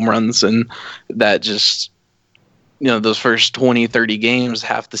 20 home runs, and that just, those first 20, 30 games,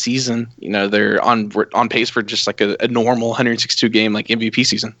 half the season, they're on pace for just like a normal 162 game, like MVP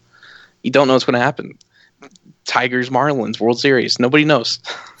season. You don't know what's going to happen. Tigers, Marlins, World Series. Nobody knows.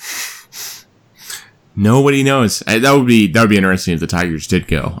 Nobody knows. That would be interesting if the Tigers did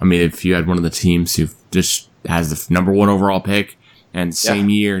go. I mean, if you had one of the teams who just has the number 1 overall pick and same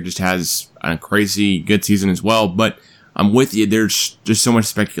year just has a crazy good season as well. But I'm with you. There's just so much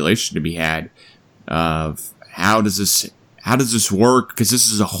speculation to be had of how does this work? Because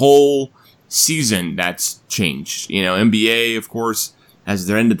this is a whole season that's changed. NBA, of course, has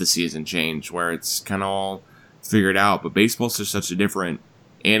their end of the season change where it's kind of all figured out. But baseball's just such a different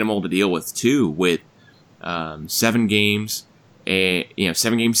animal to deal with too, with 7 games,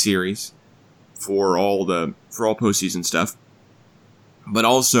 7-game series for all postseason stuff. But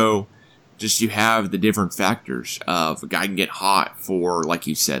also, just you have the different factors of a guy can get hot for, like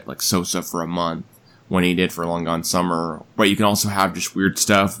you said, like Sosa for a month when he did for Long Gone Summer. But you can also have just weird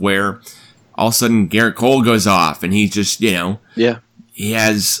stuff where all of a sudden Garrett Cole goes off and he's just, he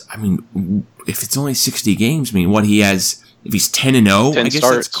has, I mean, if it's only 60 games, I mean, what he has, if he's 10-0, I guess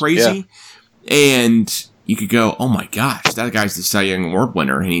starts, that's crazy. Yeah. And you could go, oh my gosh, that guy's the Cy Young Award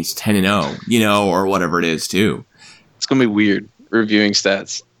winner and he's 10-0, or whatever it is too. It's going to be weird reviewing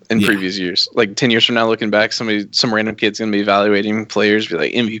stats in previous years. Like 10 years from now, looking back, some random kid's going to be evaluating players, be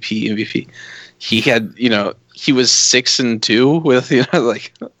like, MVP. He had, he was 6-2 with,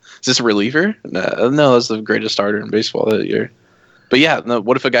 like, is this a reliever? No, that's the greatest starter in baseball that year. But yeah, no,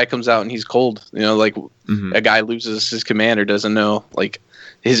 what if a guy comes out and he's cold? Like a guy loses his command or doesn't know, like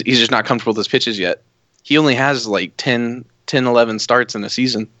he's just not comfortable with his pitches yet. He only has like 10, 11 starts in a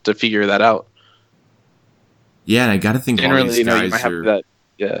season to figure that out. Yeah, and I got to think generally, all these guys you might have that.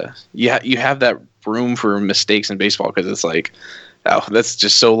 Yeah, you have that room for mistakes in baseball because it's like, oh, that's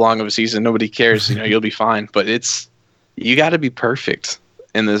just so long of a season. Nobody cares. You'll be fine. But you got to be perfect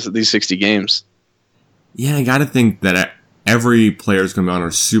in these 60 games. Yeah, I got to think that every player is going to be on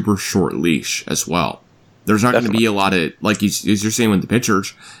a super short leash as well. There's not going to be a lot of, like as you're saying with the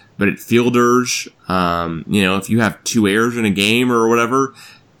pitchers, but at fielders, if you have 2 errors in a game or whatever,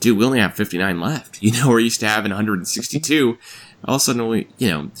 dude, we only have 59 left. We're used to having 162. All of a sudden,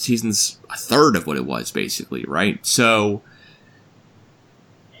 the season's a third of what it was, basically, right? So,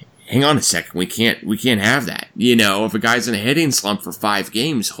 hang on a second. We can't have that. If a guy's in a hitting slump for 5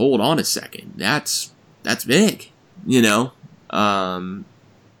 games, hold on a second. That's big. Yeah,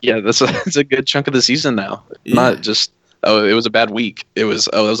 that's a good chunk of the season now. Yeah. Not just, it was a bad week. It was,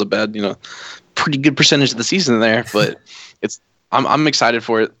 that was a bad, pretty good percentage of the season there. But I'm excited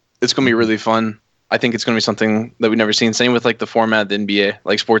for it. It's going to be really fun. I think it's going to be something that we've never seen. Same with like the format of the NBA.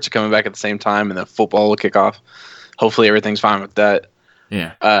 Like sports are coming back at the same time, and then football will kick off. Hopefully everything's fine with that.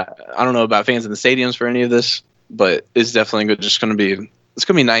 Yeah. I don't know about fans in the stadiums for any of this, but it's definitely it's going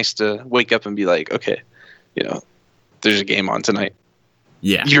to be nice to wake up and be like, okay, there's a game on tonight.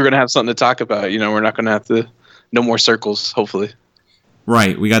 Yeah. You're going to have something to talk about. We're not going to have to, no more circles, hopefully.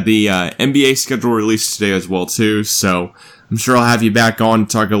 Right. We got the NBA schedule released today as well, too. So I'm sure I'll have you back on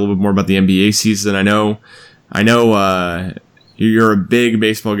to talk a little bit more about the NBA season. I know you're a big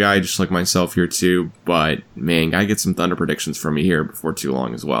baseball guy, just like myself here, too. But, man, gotta get some Thunder predictions from you here before too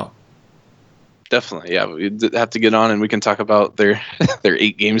long as well. Definitely, yeah. We have to get on and we can talk about their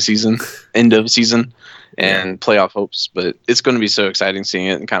 8-game season, end of season, and playoff hopes. But it's going to be so exciting seeing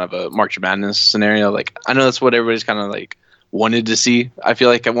it in kind of a March Madness scenario. Like, I know that's what everybody's kind of like wanted to see. I feel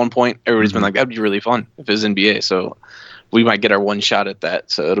like at one point everybody's been like, that'd be really fun if it was NBA. So we might get our one shot at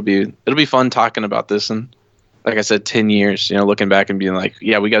that. So it'll be fun talking about this and like I said, 10 years, looking back and being like,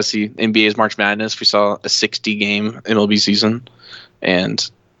 yeah, we got to see NBA's March Madness. We saw a 60-game MLB season, and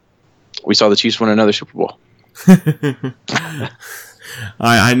we saw the Chiefs win another Super Bowl.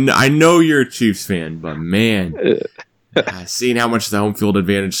 I know you're a Chiefs fan, but man, seeing how much the home field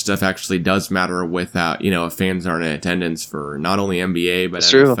advantage stuff actually does matter without, if fans aren't in attendance for not only NBA, but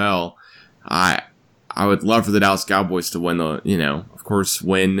That's NFL, I would love for the Dallas Cowboys to win of course,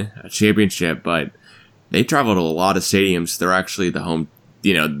 win a championship, but they travel to a lot of stadiums. They're actually the home,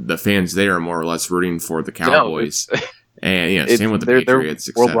 the fans there are more or less rooting for the Cowboys. And, same with the Patriots,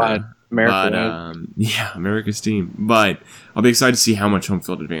 etc. Worldwide. America, but, America's team. But I'll be excited to see how much home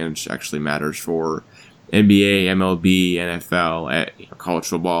field advantage actually matters for NBA, MLB, NFL, college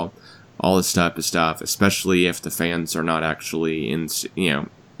football, all this type of stuff, especially if the fans are not actually in,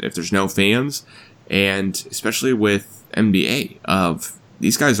 if there's no fans, and especially with NBA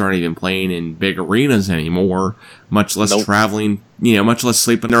these guys aren't even playing in big arenas anymore, much less traveling, much less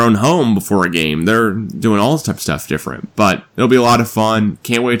sleeping in their own home before a game. They're doing all this type of stuff different. But it'll be a lot of fun.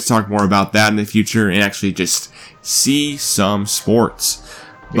 Can't wait to talk more about that in the future and actually just see some sports.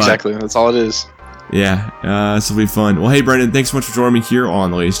 Exactly. That's all it is. Yeah, this will be fun. Well, hey, Brendan, thanks so much for joining me here on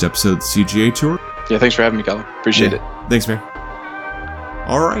the latest episode of the CGA Tour. Yeah, thanks for having me, Colin. Appreciate it. Thanks, man.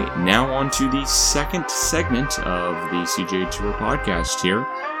 All right, now on to the second segment of the CJ Tour podcast here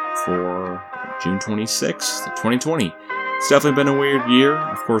for June 26th, 2020. It's definitely been a weird year.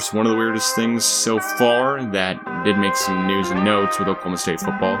 Of course, one of the weirdest things so far that did make some news and notes with Oklahoma State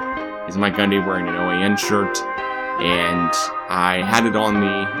football is Mike Gundy wearing an OAN shirt. And I had it on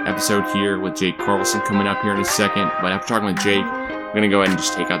the episode here with Jake Carlson coming up here in a second. But after talking with Jake, I'm going to go ahead and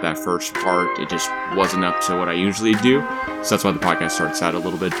just take out that first part. It just wasn't up to what I usually do. So that's why the podcast starts out a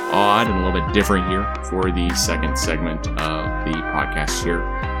little bit odd and a little bit different here for the second segment of the podcast here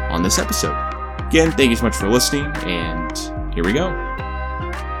on this episode. Again, thank you so much for listening, and here we go.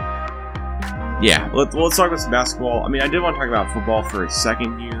 Yeah, let's talk about some basketball. I mean, I did want to talk about football for a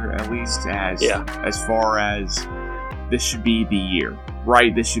second here, at least, as far as this should be the year,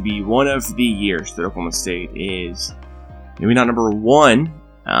 right? This should be one of the years that Oklahoma State is maybe not number one,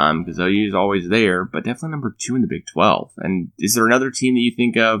 because OU is always there, but definitely number 2 in the Big 12. And is there another team that you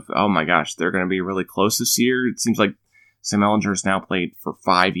think of, oh my gosh, they're going to be really close this year? It seems like Sam Ehlinger's now played for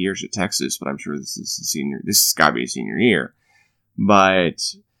 5 years at Texas, but I'm sure this has got to be a senior year. But,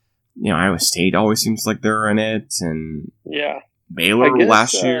 Iowa State always seems like they're in it, and Baylor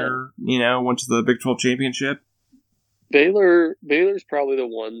last year, went to the Big 12 championship. Baylor's probably the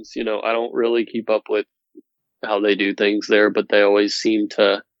ones, I don't really keep up with how they do things there, but they always seem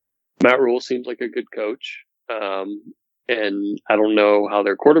to. Matt Rule seems like a good coach, and I don't know how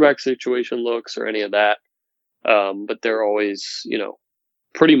their quarterback situation looks or any of that, but they're always,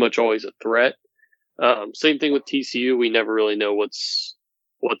 pretty much always a threat. Same thing with TCU. We never really know what's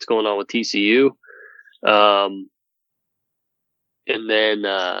going on with TCU, and then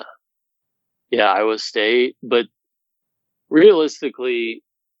Iowa State. But realistically,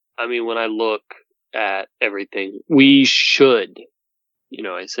 I mean, when I look at everything, we should,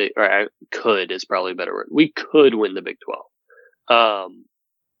 could is probably a better word. We could win the Big 12.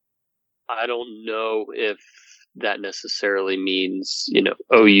 I don't know if that necessarily means,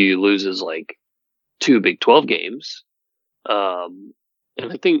 OU loses like 2 Big 12 games. And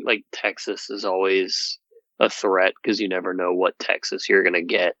I think like Texas is always a threat because you never know what Texas you're going to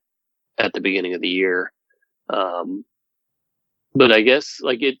get at the beginning of the year. But I guess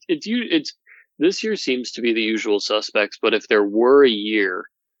like it's this year seems to be the usual suspects, but if there were a year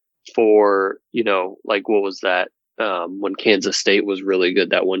for, like what was that, when Kansas State was really good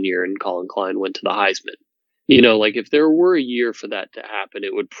that one year and Colin Klein went to the Heisman, like if there were a year for that to happen,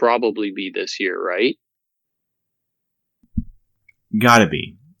 it would probably be this year, right? Gotta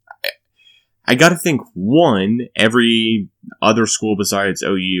be. I gotta think, one, every other school besides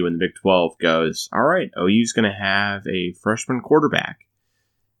OU in the Big 12 goes, all right, OU's gonna have a freshman quarterback.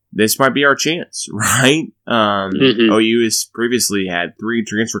 This might be our chance, right? OU has previously had 3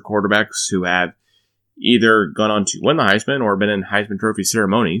 transfer quarterbacks who have either gone on to win the Heisman or been in Heisman Trophy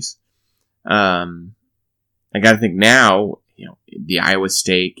ceremonies. I got to think now, the Iowa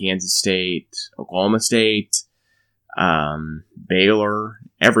State, Kansas State, Oklahoma State, Baylor,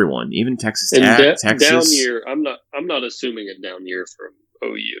 everyone, even Texas Tech, Texas. Down year, I'm not assuming a down year from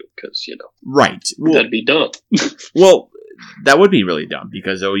OU because right. Well, that'd be dumb. Well. That would be really dumb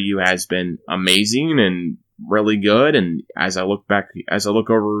because OU has been amazing and really good. And as I look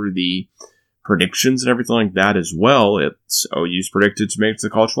over the predictions and everything like that as well, it's OU's predicted to make the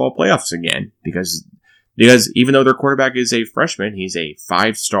college football playoffs again because Because even though their quarterback is a freshman, he's a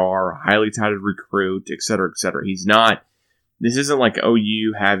 5-star, highly touted recruit, et cetera, et cetera. He's not. This isn't like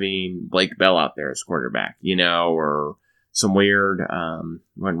OU having Blake Bell out there as quarterback, or some weird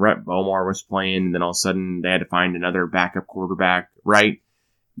when Rhett Bomar was playing, and then all of a sudden they had to find another backup quarterback, right?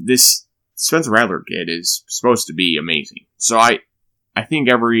 This Spencer Rattler kid is supposed to be amazing. So I think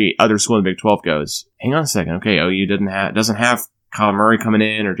every other school in the Big 12 goes, hang on a second, okay, OU doesn't have Kyle Murray coming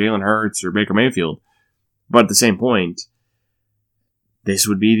in, or Jalen Hurts, or Baker Mayfield. But at the same point, this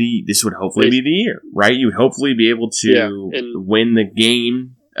would hopefully be the year, right? You would hopefully be able to win the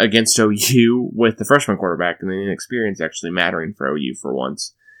game against OU with the freshman quarterback and the inexperience actually mattering for OU for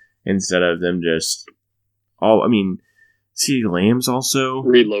once, instead of them just CeeDee Lamb's also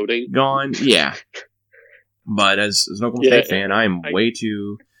reloading gone, yeah. But as an Oklahoma State fan, I'm way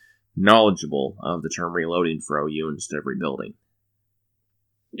too knowledgeable of the term reloading for OU instead of rebuilding.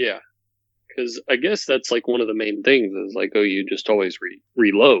 Yeah. Because I guess that's like one of the main things is like OU just always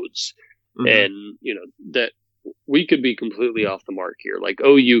reloads, and that we could be completely off the mark here. Like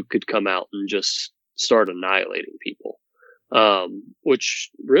OU could come out and just start annihilating people, which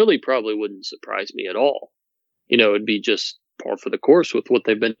really probably wouldn't surprise me at all. It'd be just par for the course with what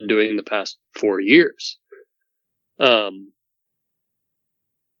they've been doing the past 4 years. But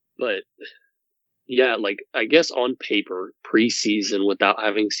yeah, like I guess on paper, preseason, without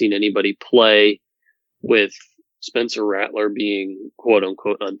having seen anybody play, with Spencer Rattler being quote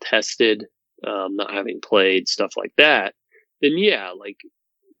unquote untested, not having played, stuff like that, then yeah, like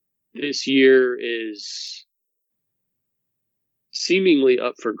this year is seemingly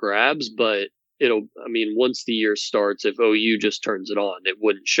up for grabs, but once the year starts, if OU just turns it on, it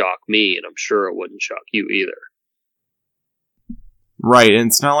wouldn't shock me, and I'm sure it wouldn't shock you either. Right, and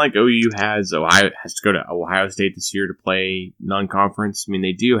it's not like OU has to go to Ohio State this year to play non-conference. I mean,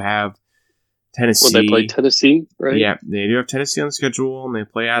 they do have Tennessee. Well, they play Tennessee, right? Yeah, they do have Tennessee on the schedule, and they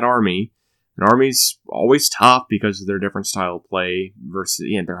play at Army. And Army's always tough because of their different style of play versus,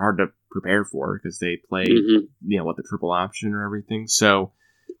 they're hard to prepare for because they play, the triple option or everything. So,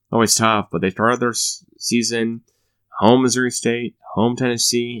 always tough, but they started their season home Missouri State, home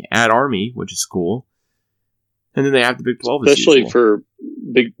Tennessee, at Army, which is cool. And then they have the Big 12 especially for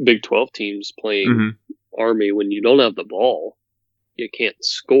Big 12 teams playing Army. When you don't have the ball, you can't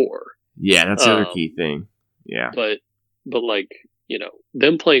score. Yeah, that's the other key thing. Yeah. But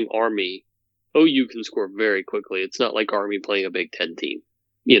them playing Army, OU can score very quickly. It's not like Army playing a Big 10 team.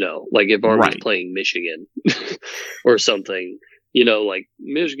 Like if Army's playing Michigan or something, like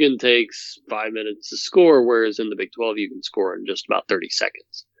Michigan takes 5 minutes to score, whereas in the Big 12 you can score in just about 30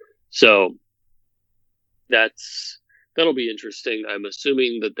 seconds. So that'll be interesting. I'm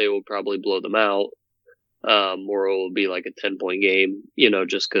assuming that they will probably blow them out, or it will be like a 10-point game,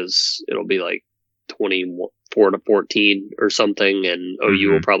 just because it'll be like 24-14 or something, and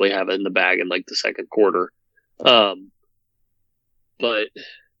OU will probably have it in the bag in like the second quarter. But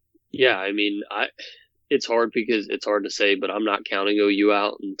yeah, it's hard because it's hard to say, but I'm not counting OU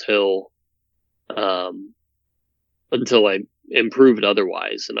out until I improve it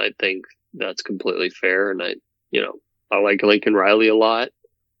otherwise, and I think that's completely fair. And I like Lincoln Riley a lot.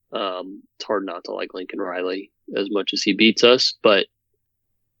 It's hard not to like Lincoln Riley as much as he beats us, but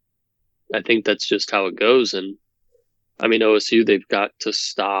I think that's just how it goes. And OSU, they've got to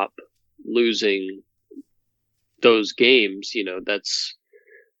stop losing those games. That's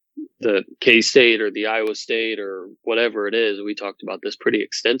the K-State or the Iowa State or whatever it is. We talked about this pretty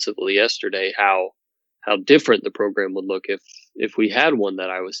extensively yesterday, how different the program would look if we had won that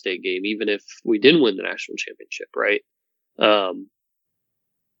Iowa State game, even if we didn't win the national championship, right?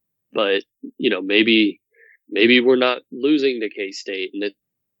 But maybe we're not losing to K-State, and it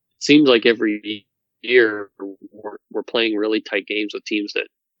seems like every year we're playing really tight games with teams that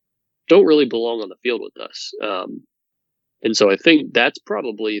don't really belong on the field with us. And so I think that's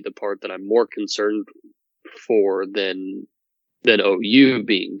probably the part that I'm more concerned for than OU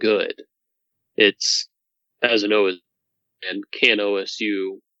being good. It's as an OSU, and can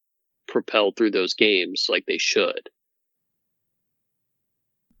OSU propel through those games like they should?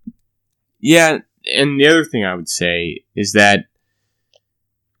 Yeah, and the other thing I would say is that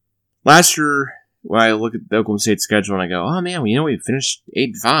last year, when I look at the Oklahoma State schedule and I go, oh man, we finished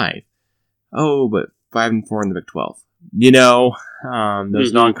 8-5. Oh, but 5-4 in the Big 12.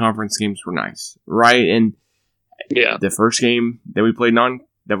 Those non-conference games were nice, right? And yeah, the first game that we played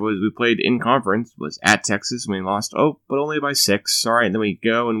we played in conference was at Texas, and we lost, but only by 6. All right, and then we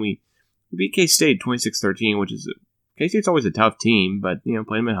go and we beat K-State 26-13, which is K-State's always a tough team, but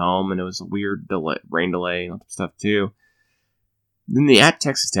played them at home, and it was a weird rain delay and all that stuff too. then the at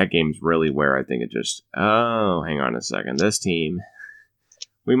Texas Tech game is really where I think it just, oh, hang on a second. This team,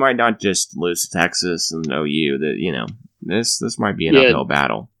 we might not just lose to Texas and OU. That, you know, this might be an uphill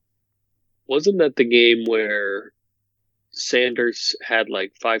battle. Wasn't that the game where Sanders had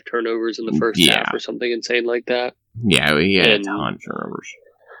like 5 turnovers in the first half or something insane like that? Yeah, he had a ton of turnovers.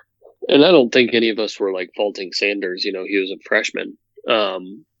 And I don't think any of us were like faulting Sanders. You know, he was a freshman.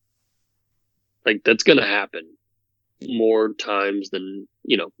 Like, that's going to happen more times than,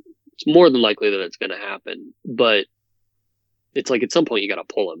 you know, it's more than likely that it's going to happen. But it's like at some point you got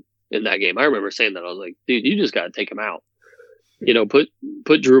to pull him in that game. I remember saying that. I was like, dude, you just got to take him out. You know, put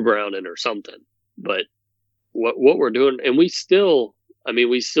Drew Brown in or something. But what we're doing, and we still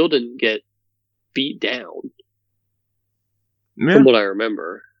didn't get beat down from what I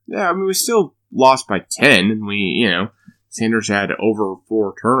remember. Yeah, I mean, we still lost by 10, and Sanders had over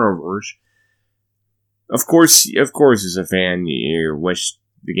 4 turnovers. Of course, as a fan, you wish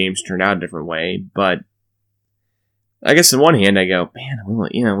the games turned out a different way, but I guess on one hand, I go, man,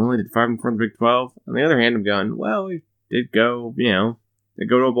 we only did 5 and 4 in the Big 12. On the other hand, I'm going, well, we did go, to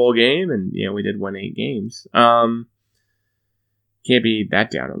a bowl game, and, we did win 8 games. Can't be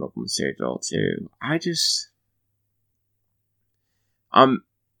that down on Oklahoma State at all, too.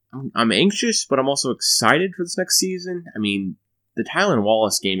 I'm anxious, but I'm also excited for this next season. I mean, the Tylan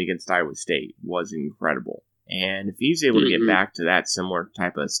Wallace game against Iowa State was incredible. And if he's able to get back to that similar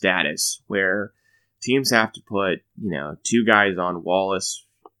type of status where teams have to put, 2 guys on Wallace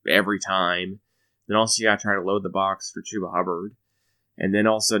every time, then also you got to try to load the box for Chuba Hubbard. And then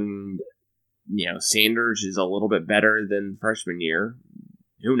all of a sudden, Sanders is a little bit better than freshman year.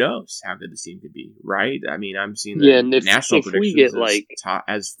 Who knows how good this team could be, right? I mean, I'm seeing the national predictions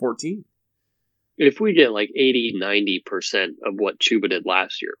as 14. If we get like 80-90% of what Chuba did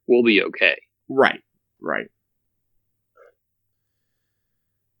last year, we'll be okay. Right.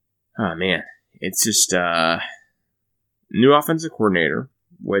 Oh, man. It's just new offensive coordinator,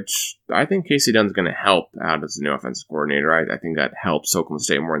 which I think Casey Dunn's going to help out as a new offensive coordinator. I think that helps Oklahoma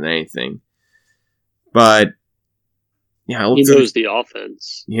State more than anything. But, yeah, he knows the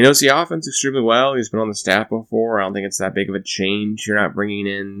offense. He knows the offense extremely well. He's been on the staff before. I don't think it's that big of a change. You're not bringing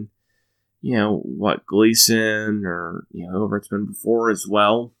in, Gleason or, whoever it's been before as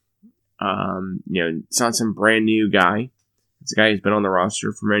well. It's not some brand new guy. It's a guy who's been on the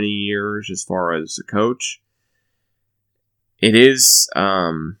roster for many years as far as a coach. It is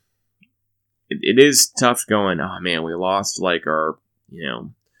tough going, oh man, we lost like our,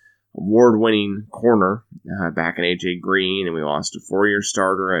 award-winning corner back in AJ Green, and we lost a 4-year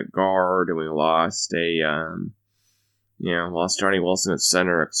starter at guard, and we lost lost Johnny Wilson at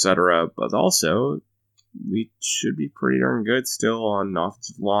center, etc. But also, we should be pretty darn good still on the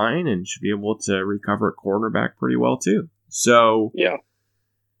offensive line, and should be able to recover at cornerback pretty well too. So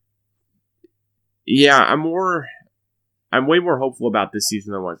I'm way more hopeful about this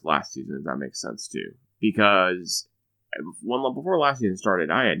season than I was last season, if that makes sense too. Because before last season started,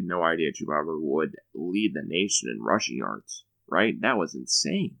 I had no idea Chuba Hubbard would lead the nation in rushing yards. Right? That was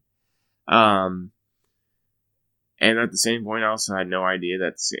insane. And at the same point, I also had no idea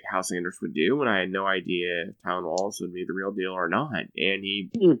that's how Sanders would do, and I had no idea if Tylan Wallace would be the real deal or not. And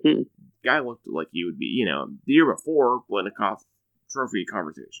guy looked like he would be, the year before, Blendikoff Trophy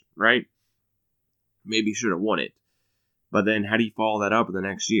conversation, right? Maybe should have won it. But then how do you follow that up in the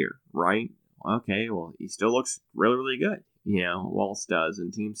next year, right? Okay, well, he still looks really, really good. Wallace does,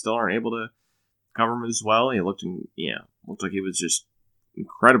 and teams still aren't able to cover him as well. He looked like he was just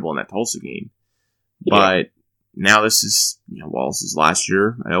incredible in that Tulsa game. But now this is, Wallace's last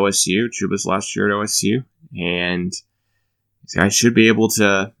year at OSU, Chuba's last year at OSU, and these guys should be able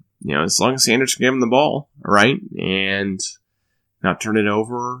to, as long as Sanders can give him the ball, right, and not turn it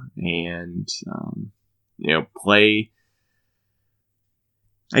over, and, play.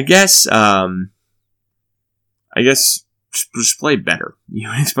 I guess just play better. You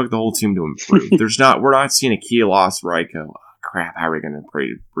expect the whole team to improve. We're not seeing a key loss where I go, oh, crap, how are we going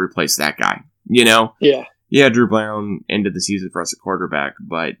to replace that guy? Yeah, Drew Brown ended the season for us at quarterback,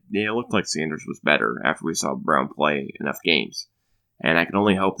 but it looked like Sanders was better after we saw Brown play enough games. And I can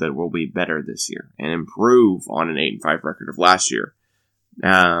only hope that we'll be better this year and improve on an 8-5 record of last year.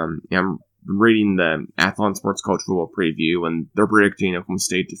 I'm reading the Athlon Sports College Football Preview, and they're predicting Oklahoma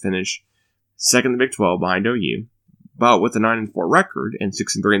State to finish second in the Big 12 behind OU, but with a 9-4 record and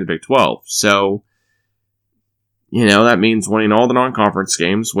 6-3 in the Big 12. So, that means winning all the non-conference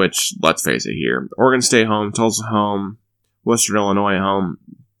games, which, let's face it here, Oregon State home, Tulsa home, Western Illinois home,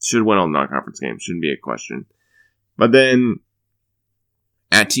 should win all the non-conference games, shouldn't be a question. But then,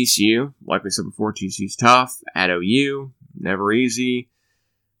 at TCU, like we said before, TCU's tough. At OU, never easy.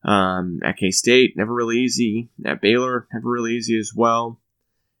 At K-State, never really easy. At Baylor, never really easy as well.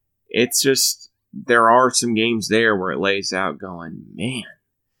 It's just, there are some games there where it lays out going, man,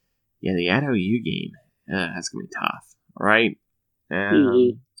 yeah, the at OU game, that's going to be tough, right?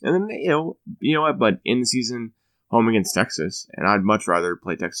 And then, you know what, but in the season, home against Texas, and I'd much rather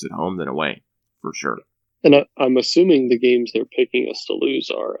play Texas at home than away, for sure. And I'm assuming the games they're picking us to lose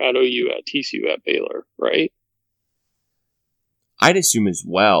are at OU, at TCU, at Baylor, right? I'd assume as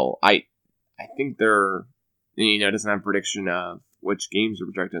well. I think they're, it doesn't have a prediction of which games are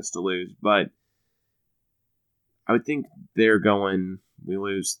projecting us to lose, but I would think they're going, we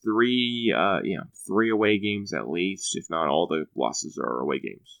lose three away games at least, if not all the losses are away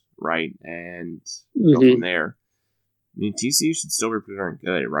games, right? And go from there. I mean, TCU should still be pretty darn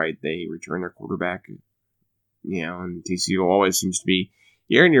good, right? They return their quarterback, and TCU always seems to be,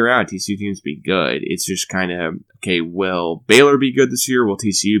 year in, year out, TCU seems to be good. It's just kind of, okay, will Baylor be good this year? Will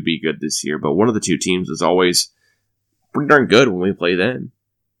TCU be good this year? But one of the two teams is always pretty darn good when we play them.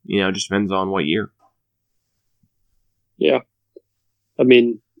 It just depends on what year. Yeah. I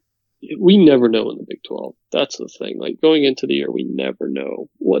mean, we never know in the Big 12. That's the thing. Like, going into the year, we never know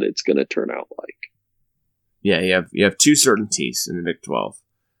what it's going to turn out like. Yeah, you have two certainties in the Big 12.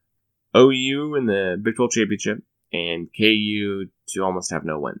 OU in the Big 12 championship, and KU to almost have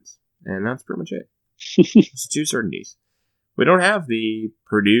no wins. And that's pretty much it. It's two certainties. We don't have the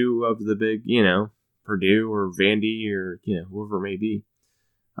Purdue of the big, Purdue or Vandy or, whoever it may be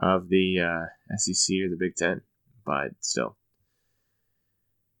of the SEC or the Big Ten. But still.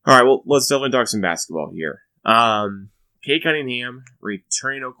 All right, well, let's definitely talk some basketball here. Kate Cunningham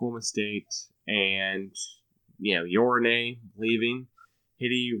returning to Oklahoma State, and, Yorane leaving.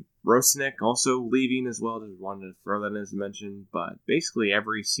 Hitty Rosnick also leaving as well. Just wanted to throw that in as a mention. But basically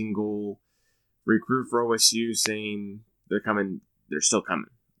every single recruit for OSU saying they're still coming.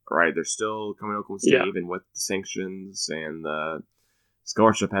 Right? They're still coming to Oklahoma State, even with the sanctions and the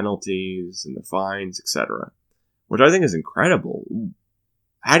scholarship penalties and the fines, etc. Which I think is incredible.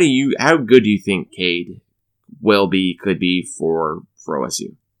 How good do you think Cade could be for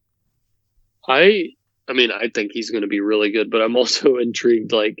OSU? I think he's going to be really good, but I'm also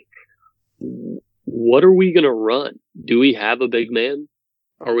intrigued, like, what are we going to run? Do we have a big man?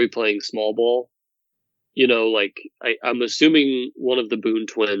 Are we playing small ball? I'm assuming one of the Boone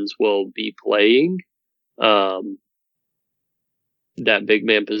twins will be playing that big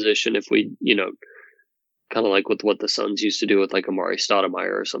man position if we, kind of like with what the Suns used to do with like Amari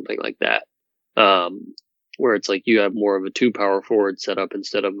Stoudemire or something like that, where it's like you have more of a two power forward setup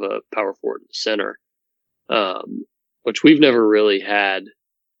instead of a power forward in the center, which we've never really had.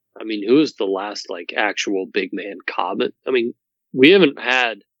 I mean, who is the last like actual big man? Cobbin? I mean, we haven't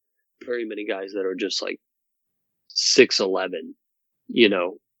had very many guys that are just like 6'11",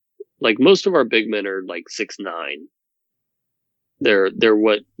 like most of our big men are like 6'9". They're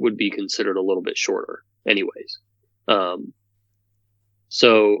what would be considered a little bit shorter anyways.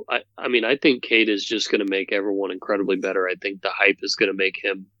 So I think Cade is just going to make everyone incredibly better. I think the hype is going to make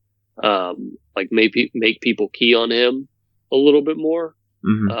him, make people key on him a little bit more,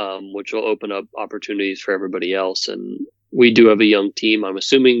 which will open up opportunities for everybody else. And we do have a young team. I'm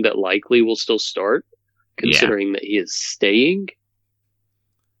assuming that Likely will still start, considering that he is staying.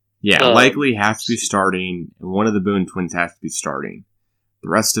 Yeah, Likely has to be starting, and one of the Boone twins has to be starting. The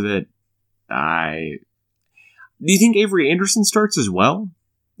rest of it, do you think Avery Anderson starts as well?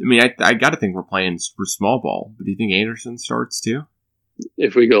 I mean, I got to think we're playing for small ball, but do you think Anderson starts too?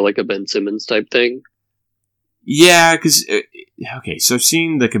 If we go like a Ben Simmons type thing? Yeah, because, so I've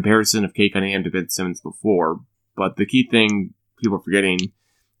seen the comparison of Kate Cunningham to Ben Simmons before, but the key thing people are forgetting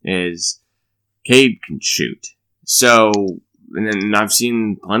is Cade can shoot. So, and then I've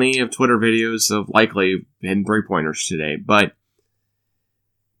seen plenty of Twitter videos of Likely hitting three-pointers today, but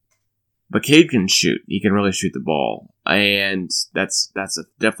Cade can shoot. He can really shoot the ball. And that's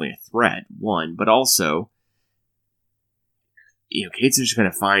definitely a threat, one. But also, Cade's just going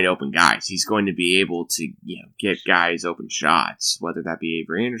to find open guys. He's going to be able to, get guys open shots, whether that be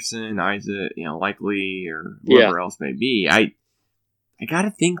Avery Anderson, Isaac, Likely, or whoever else may be. I got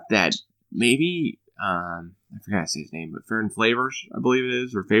to think that maybe, I forgot to say his name, but Farron Favors, I believe it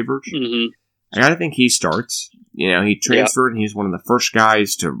is, or Favors. Mm-hmm. I got to think he starts. He transferred, and he's one of the first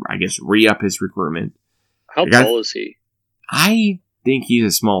guys to, I guess, re-up his recruitment. How tall is he? I think he's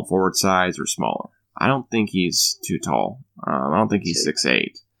a small forward size or smaller. I don't think he's too tall. I don't think he's 6'8".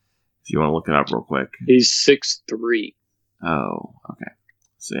 If you want to look it up real quick. He's 6'3". Oh, okay.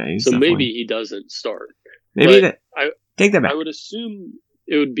 So, yeah, so maybe he doesn't start. Maybe take that back. I would assume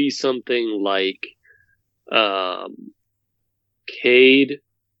it would be something like Cade,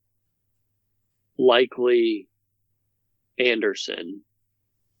 likely Anderson,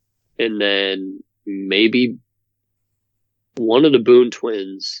 and then maybe one of the Boone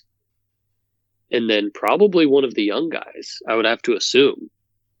twins, and then probably one of the young guys, I would have to assume.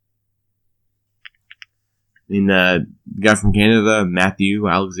 I mean, the guy from Canada, Matthew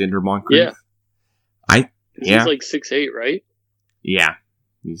Alexander Moncrief. Yeah. Yeah. He's like 6'8", right? Yeah.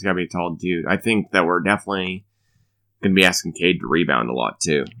 He's got to be a tall dude. I think that we're definitely going to be asking Cade to rebound a lot,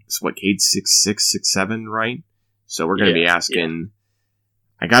 too. It's what, Cade's 6'6", 6'7", right? So we're going to be asking...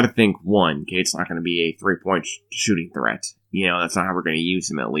 I got to think, one, Cade's not going to be a three-point shooting threat. You know, that's not how we're going to use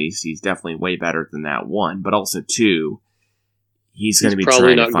him, at least. He's definitely way better than that, one. But also, two, he's going to be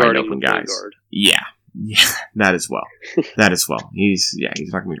trying to find open guys. Yeah, that as well. He's not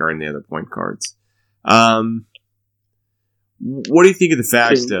going to be guarding the other point guards. What do you think of the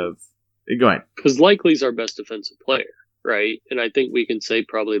fact of... Go ahead. Because Likely's our best defensive player, right? And I think we can say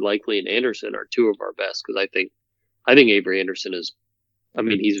probably Likely and Anderson are two of our best, because I think Avery Anderson is... I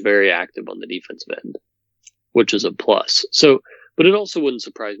mean, he's very active on the defensive end, which is a plus. So, but it also wouldn't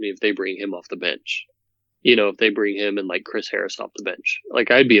surprise me if they bring him off the bench. You know, if they bring him and like Chris Harris off the bench, like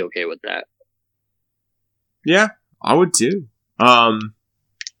I'd be okay with that. Yeah, I would too.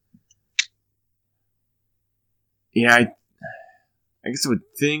 Yeah, I guess I would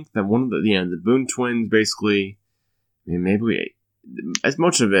think that one of the Boone twins basically. I mean, maybe as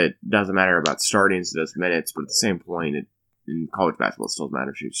much of it doesn't matter about starting as it does minutes, but at the same point, in college basketball, it still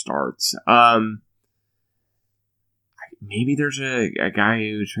matters who starts. Maybe there's a guy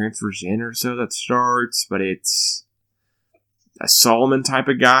who transfers in or so that starts, but it's a Solomon type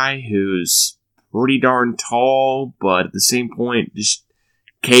of guy who's pretty darn tall, but at the same point, just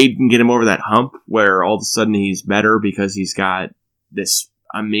Cade can get him over that hump where all of a sudden he's better because he's got this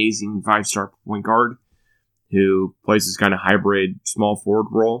amazing 5-star point guard who plays this kind of hybrid small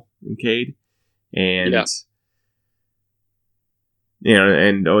forward role in Cade. And... Yeah. You know,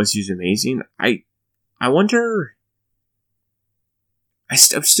 and OSU's amazing. I wonder... I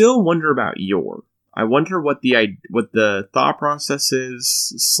still wonder about Yor. I wonder what the thought process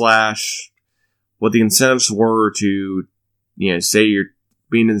is, / what the incentives were to, you know, say you're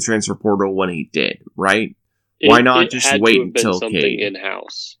being in the transfer portal when he did, right? Why not just wait until Cade?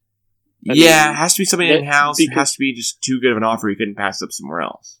 In-house. It has to be something in-house. It has to be just too good of an offer you couldn't pass up somewhere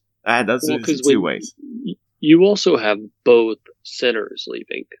else. That's two ways. You also have both centers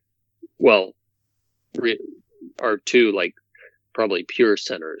leaving. Well, our two, like, probably pure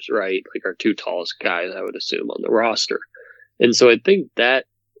centers, right? Like our two tallest guys, I would assume, on the roster. And so I think that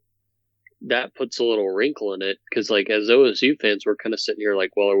puts a little wrinkle in it, because, like, as OSU fans, we're kind of sitting here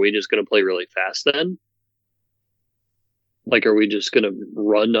like, well, are we just going to play really fast then? Like, are we just going to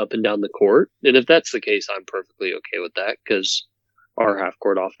run up and down the court? And if that's the case, I'm perfectly okay with that, because our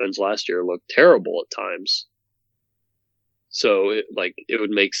half-court offense last year looked terrible at times. So, it would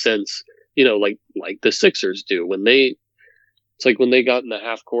make sense, you know, like the Sixers do it's like when they got in the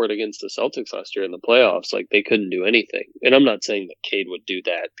half court against the Celtics last year in the playoffs, like they couldn't do anything. And I'm not saying that Cade would do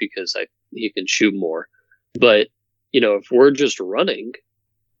that because he can shoot more, but you know, if we're just running,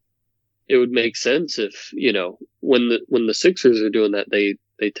 it would make sense if, you know, when the Sixers are doing that, they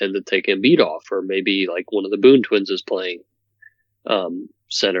tend to take Embiid off, or maybe like one of the Boone twins is playing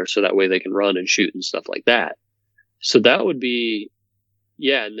center, so that way they can run and shoot and stuff like that. So that would be,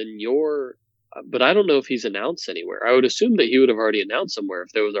 and then but I don't know if he's announced anywhere. I would assume that he would have already announced somewhere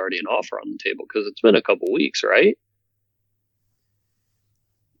if there was already an offer on the table, because it's been a couple weeks, right?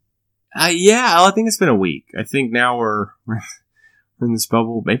 I think it's been a week. I think now we're in this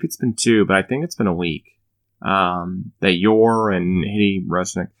bubble. Maybe it's been 2, but I think it's been a week. That Yor and Hiddy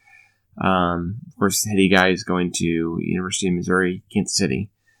Rusnick, of course, the Hiddy guy is going to University of Missouri, Kansas City.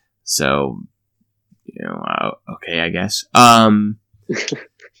 So, you know, okay, I guess.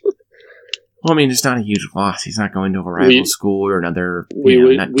 Well, I mean, it's not a huge loss. He's not going to a rival school or another.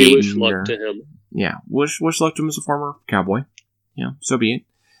 We wish luck to him. Yeah, wish luck to him as a former Cowboy. Yeah, so be it.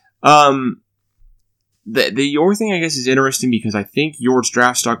 The Yor thing, I guess, is interesting because I think Yor's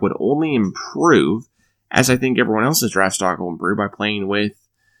draft stock would only improve, as I think everyone else's draft stock will improve, by playing with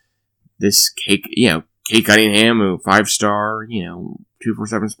this Cade Cunningham, who 5-star,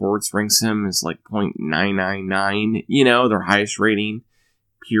 247 Sports ranks him as like 0.999, their highest rating,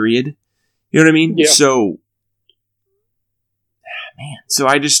 period. You know what I mean? Yeah. So, man, so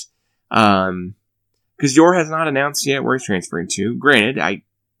I just, because Yor has not announced yet where he's transferring to. Granted,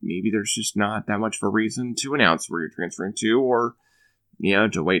 maybe there's just not that much of a reason to announce where you're transferring to, or,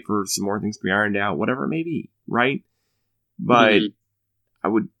 to wait for some more things to be ironed out, whatever it may be, right? But I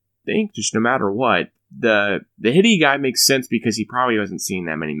would think just no matter what, the Hitty guy makes sense because he probably wasn't seeing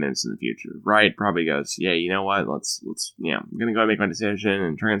that many minutes in the future, right? Probably goes, yeah, you know what? Let's I'm gonna go and make my decision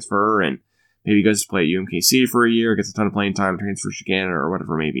and transfer, and maybe he goes to play at UMKC for a year, gets a ton of playing time, transfers to Canada or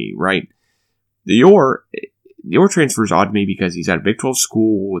whatever it may be, right? Your transfer is odd to me because he's at a Big 12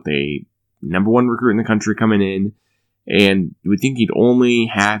 school with a number one recruit in the country coming in, and you would think he'd only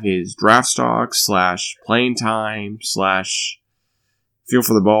have his draft stock / playing time / feel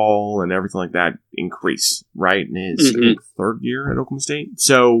for the ball and everything like that increase, right? In his I think, third year at Oklahoma State.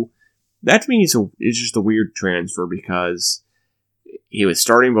 So that to me is just a weird transfer because he was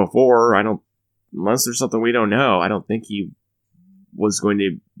starting before. Unless there's something we don't know, I don't think he was going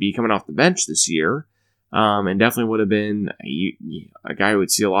to be coming off the bench this year. And definitely would have been a guy who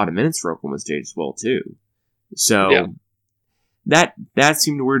would see a lot of minutes for Oklahoma State as well, too. So that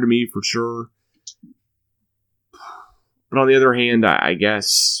seemed weird to me for sure. But on the other hand, I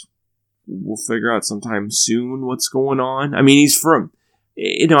guess we'll figure out sometime soon what's going on. I mean, he's from,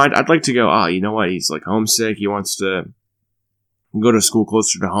 I'd like to go, you know what? He's like homesick. He wants to go to school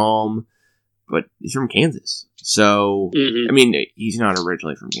closer to home, but he's from Kansas. So, I mean, he's not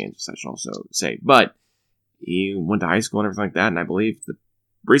originally from Kansas, I should also say, but he went to high school and everything like that. And I believe the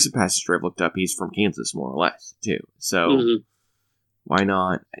recent past history I've looked up, he's from Kansas more or less too. So why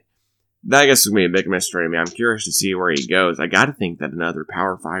not? That, I guess, is going to be a big mystery to me. I'm curious to see where he goes. I got to think that another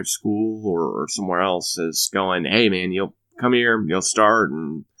Power 5 school or somewhere else is going, hey, man, you'll come here, you'll start,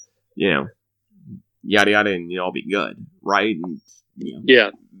 and, yada, yada, and you'll all be good, right? And, Yeah.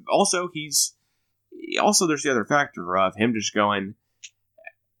 Also, there's the other factor of him just going,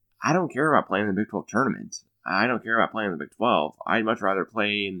 I don't care about playing in the Big 12 tournament. I don't care about playing in the Big 12. I'd much rather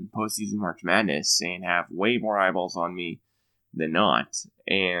play in postseason March Madness and have way more eyeballs on me than not,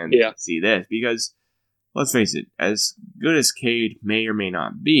 and see this, because let's face it, as good as Cade may or may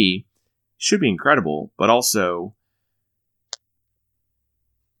not be, should be incredible, but also,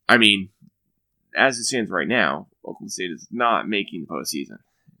 I mean, as it stands right now, Oklahoma State is not making the postseason,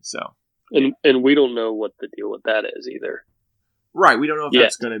 so. And we don't know what the deal with that is either. Right, we don't know if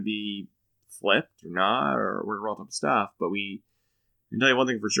that's going to be flipped or not, or whatever all type of stuff, but we can tell you one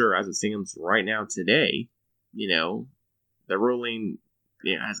thing for sure, as it stands right now today, the ruling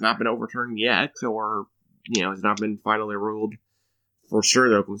has not been overturned yet, or has not been finally ruled for sure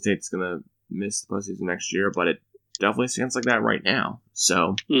that Oklahoma State's going to miss the postseason next year, but it definitely stands like that right now.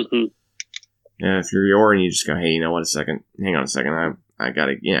 So, if you're Yor and you just go, hey, hang on a second, I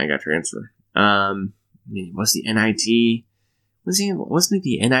gotta transfer. What's the NIT? Wasn't it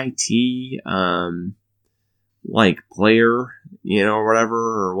the NIT player, or whatever,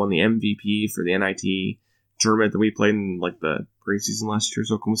 or won the MVP for the NIT tournament that we played in the preseason last year's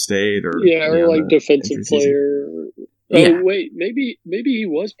Oklahoma State, or defensive player. Oh wait, maybe he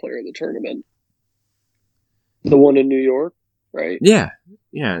was player of the tournament. The one in New York, right? Yeah.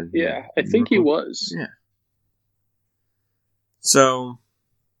 I think he was. Yeah. So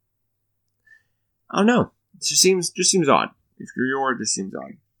I don't know. It just seems odd. If you're Yor, it just seems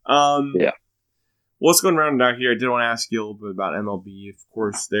odd. What's going around out here? I did want to ask you a little bit about MLB. Of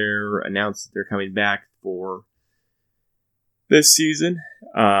course, they're announced that they're coming back for this season.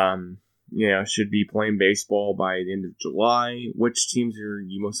 Should be playing baseball by the end of July. Which teams are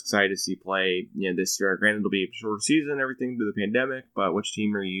you most excited to see play this year? Granted, it'll be a shorter season, everything due to the pandemic, but which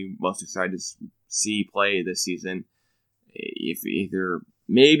team are you most excited to see play this season? If either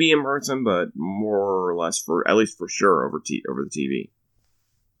maybe in person, but more or less at least for sure over the TV.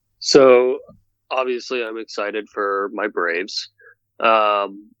 So obviously, I'm excited for my Braves. I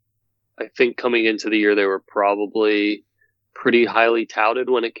think coming into the year, they were probably pretty highly touted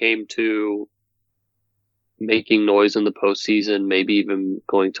when it came to making noise in the postseason, maybe even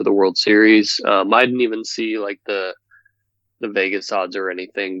going to the World Series. I didn't even see the Vegas odds or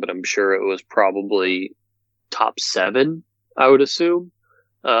anything, but I'm sure it was probably top 7, I would assume.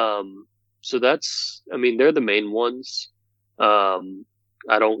 So they're the main ones.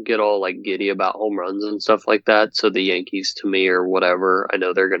 I don't get all giddy about home runs and stuff like that. So the Yankees to me or whatever, I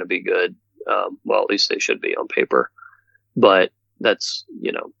know they're going to be good. Well, at least they should be on paper, but that's,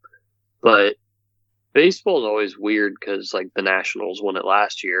 but baseball is always weird because the Nationals won it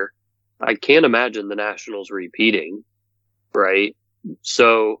last year. I can't imagine the Nationals repeating, right?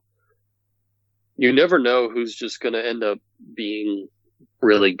 So you never know who's just going to end up being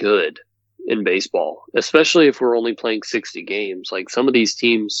really good in baseball, especially if we're only playing 60 games. Some of these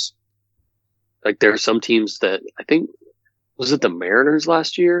teams, there are some teams that I think, was it the Mariners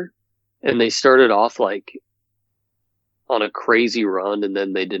last year? And they started off on a crazy run and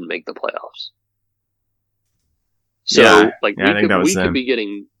then they didn't make the playoffs. So we could be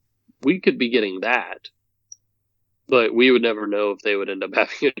getting we could be getting that. But we would never know if they would end up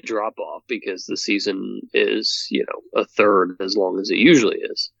having a drop off because the season is, a third as long as it usually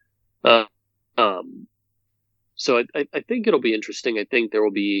is. So I think it'll be interesting. I think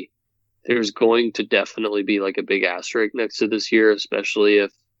there's going to definitely be like a big asterisk next to this year, especially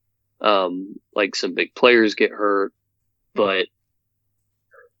if like some big players get hurt. But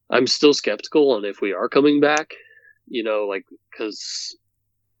I'm still skeptical on if we are coming back, because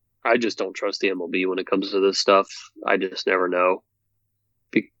I just don't trust the MLB when it comes to this stuff. I just never know,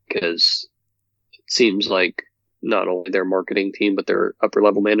 because it seems like not only their marketing team, but their upper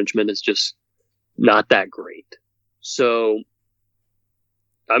level management is just not that great. So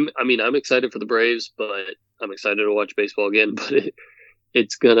I'm excited for the Braves, but I'm excited to watch baseball again, but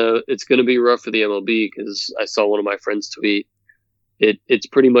it's gonna be rough for the MLB, because I saw one of my friends tweet it's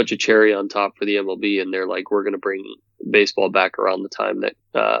pretty much a cherry on top for the MLB, and they're like, we're gonna bring baseball back around the time that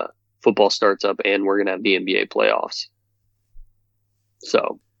football starts up, and we're gonna have the NBA playoffs.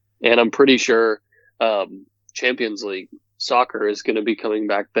 So, and I'm pretty sure Champions League soccer is going to be coming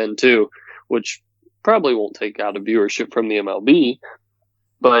back then too, which probably won't take out a viewership from the MLB,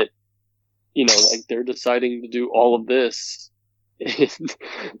 but like they're deciding to do all of this in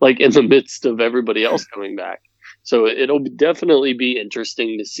the midst of everybody else coming back. So it'll definitely be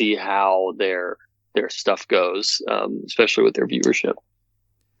interesting to see how their stuff goes, especially with their viewership.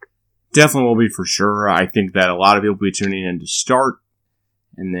 Definitely will be, for sure. I think that a lot of people will be tuning in to start,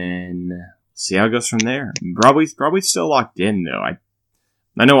 and then see how it goes from there. Probably still locked in, though. I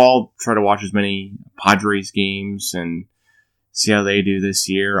know I'll try to watch as many Padres games and see how they do this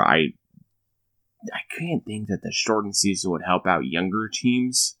year. I can't think that the shortened season would help out younger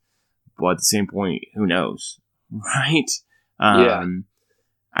teams, but at the same point, who knows, right? Yeah.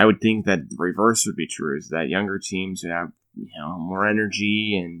 I would think that the reverse would be true, is that younger teams would have more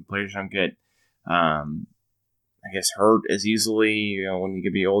energy, and players don't get, hurt as easily, when you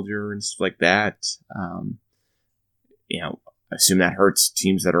get be older and stuff like that. I assume that hurts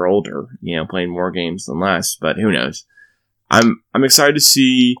teams that are older, playing more games than less, but who knows? I'm excited to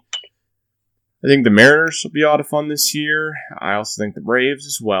see. I think the Mariners will be a lot of fun this year. I also think the Braves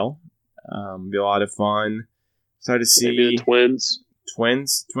as well. Be a lot of fun. Excited to see. Maybe the Twins.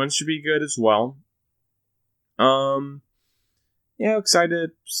 Twins should be good as well.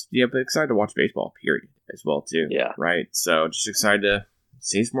 Excited to watch baseball, period, as well, too. Yeah. Right? So, just excited to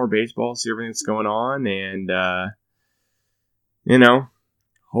see some more baseball, see everything that's going on, and,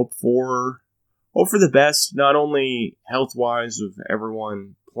 hope for the best, not only health-wise of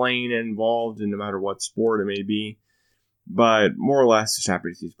everyone playing and involved, in no matter what sport it may be, but more or less just happy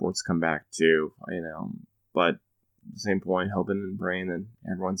to see sports come back, too, but at the same point, hoping and praying that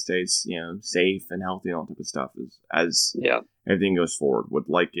everyone stays, safe and healthy and all type of stuff as everything goes forward. Would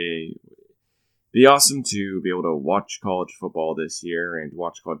be awesome to be able to watch college football this year and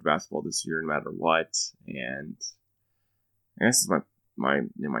watch college basketball this year, no matter what. And I guess my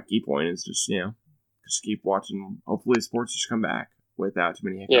key point is just just keep watching. Hopefully, sports just come back without too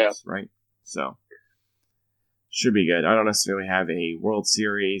many hiccups, right? So should be good. I don't necessarily have a World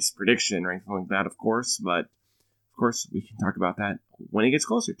Series prediction or anything like that, of course, but of course, we can talk about that when it gets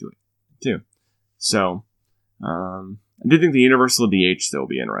closer to it, too. So, I do think the Universal DH still will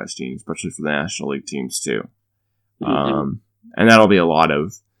be interesting, especially for the National League teams, too. Mm-hmm. And that'll be a lot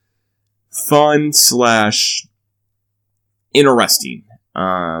of fun / interesting,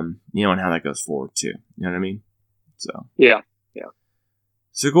 and how that goes forward, too. You know what I mean? So. Yeah.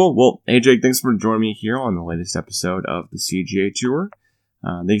 So cool. Well, hey, Jake, thanks for joining me here on the latest episode of the CGA Tour.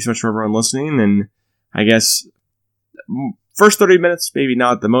 Thank you so much for everyone listening, and I guess first 30 minutes, maybe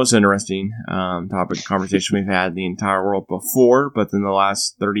not the most interesting topic conversation we've had in the entire world before, but then the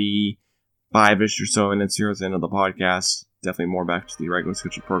last 35-ish or so minutes here at the end of the podcast, definitely more back to the regular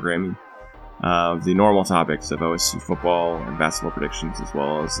scheduled programming of the normal topics of OSU football and basketball predictions, as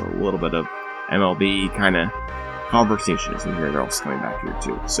well as a little bit of MLB kind of conversations. And here they're also coming back here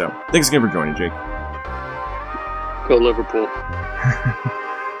too. So thanks again for joining, Jake. Go Liverpool.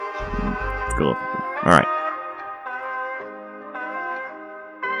 Go Liverpool. All right.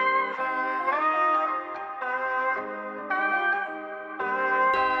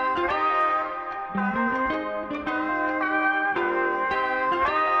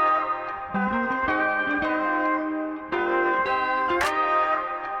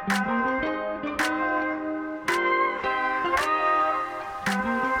 Thank you.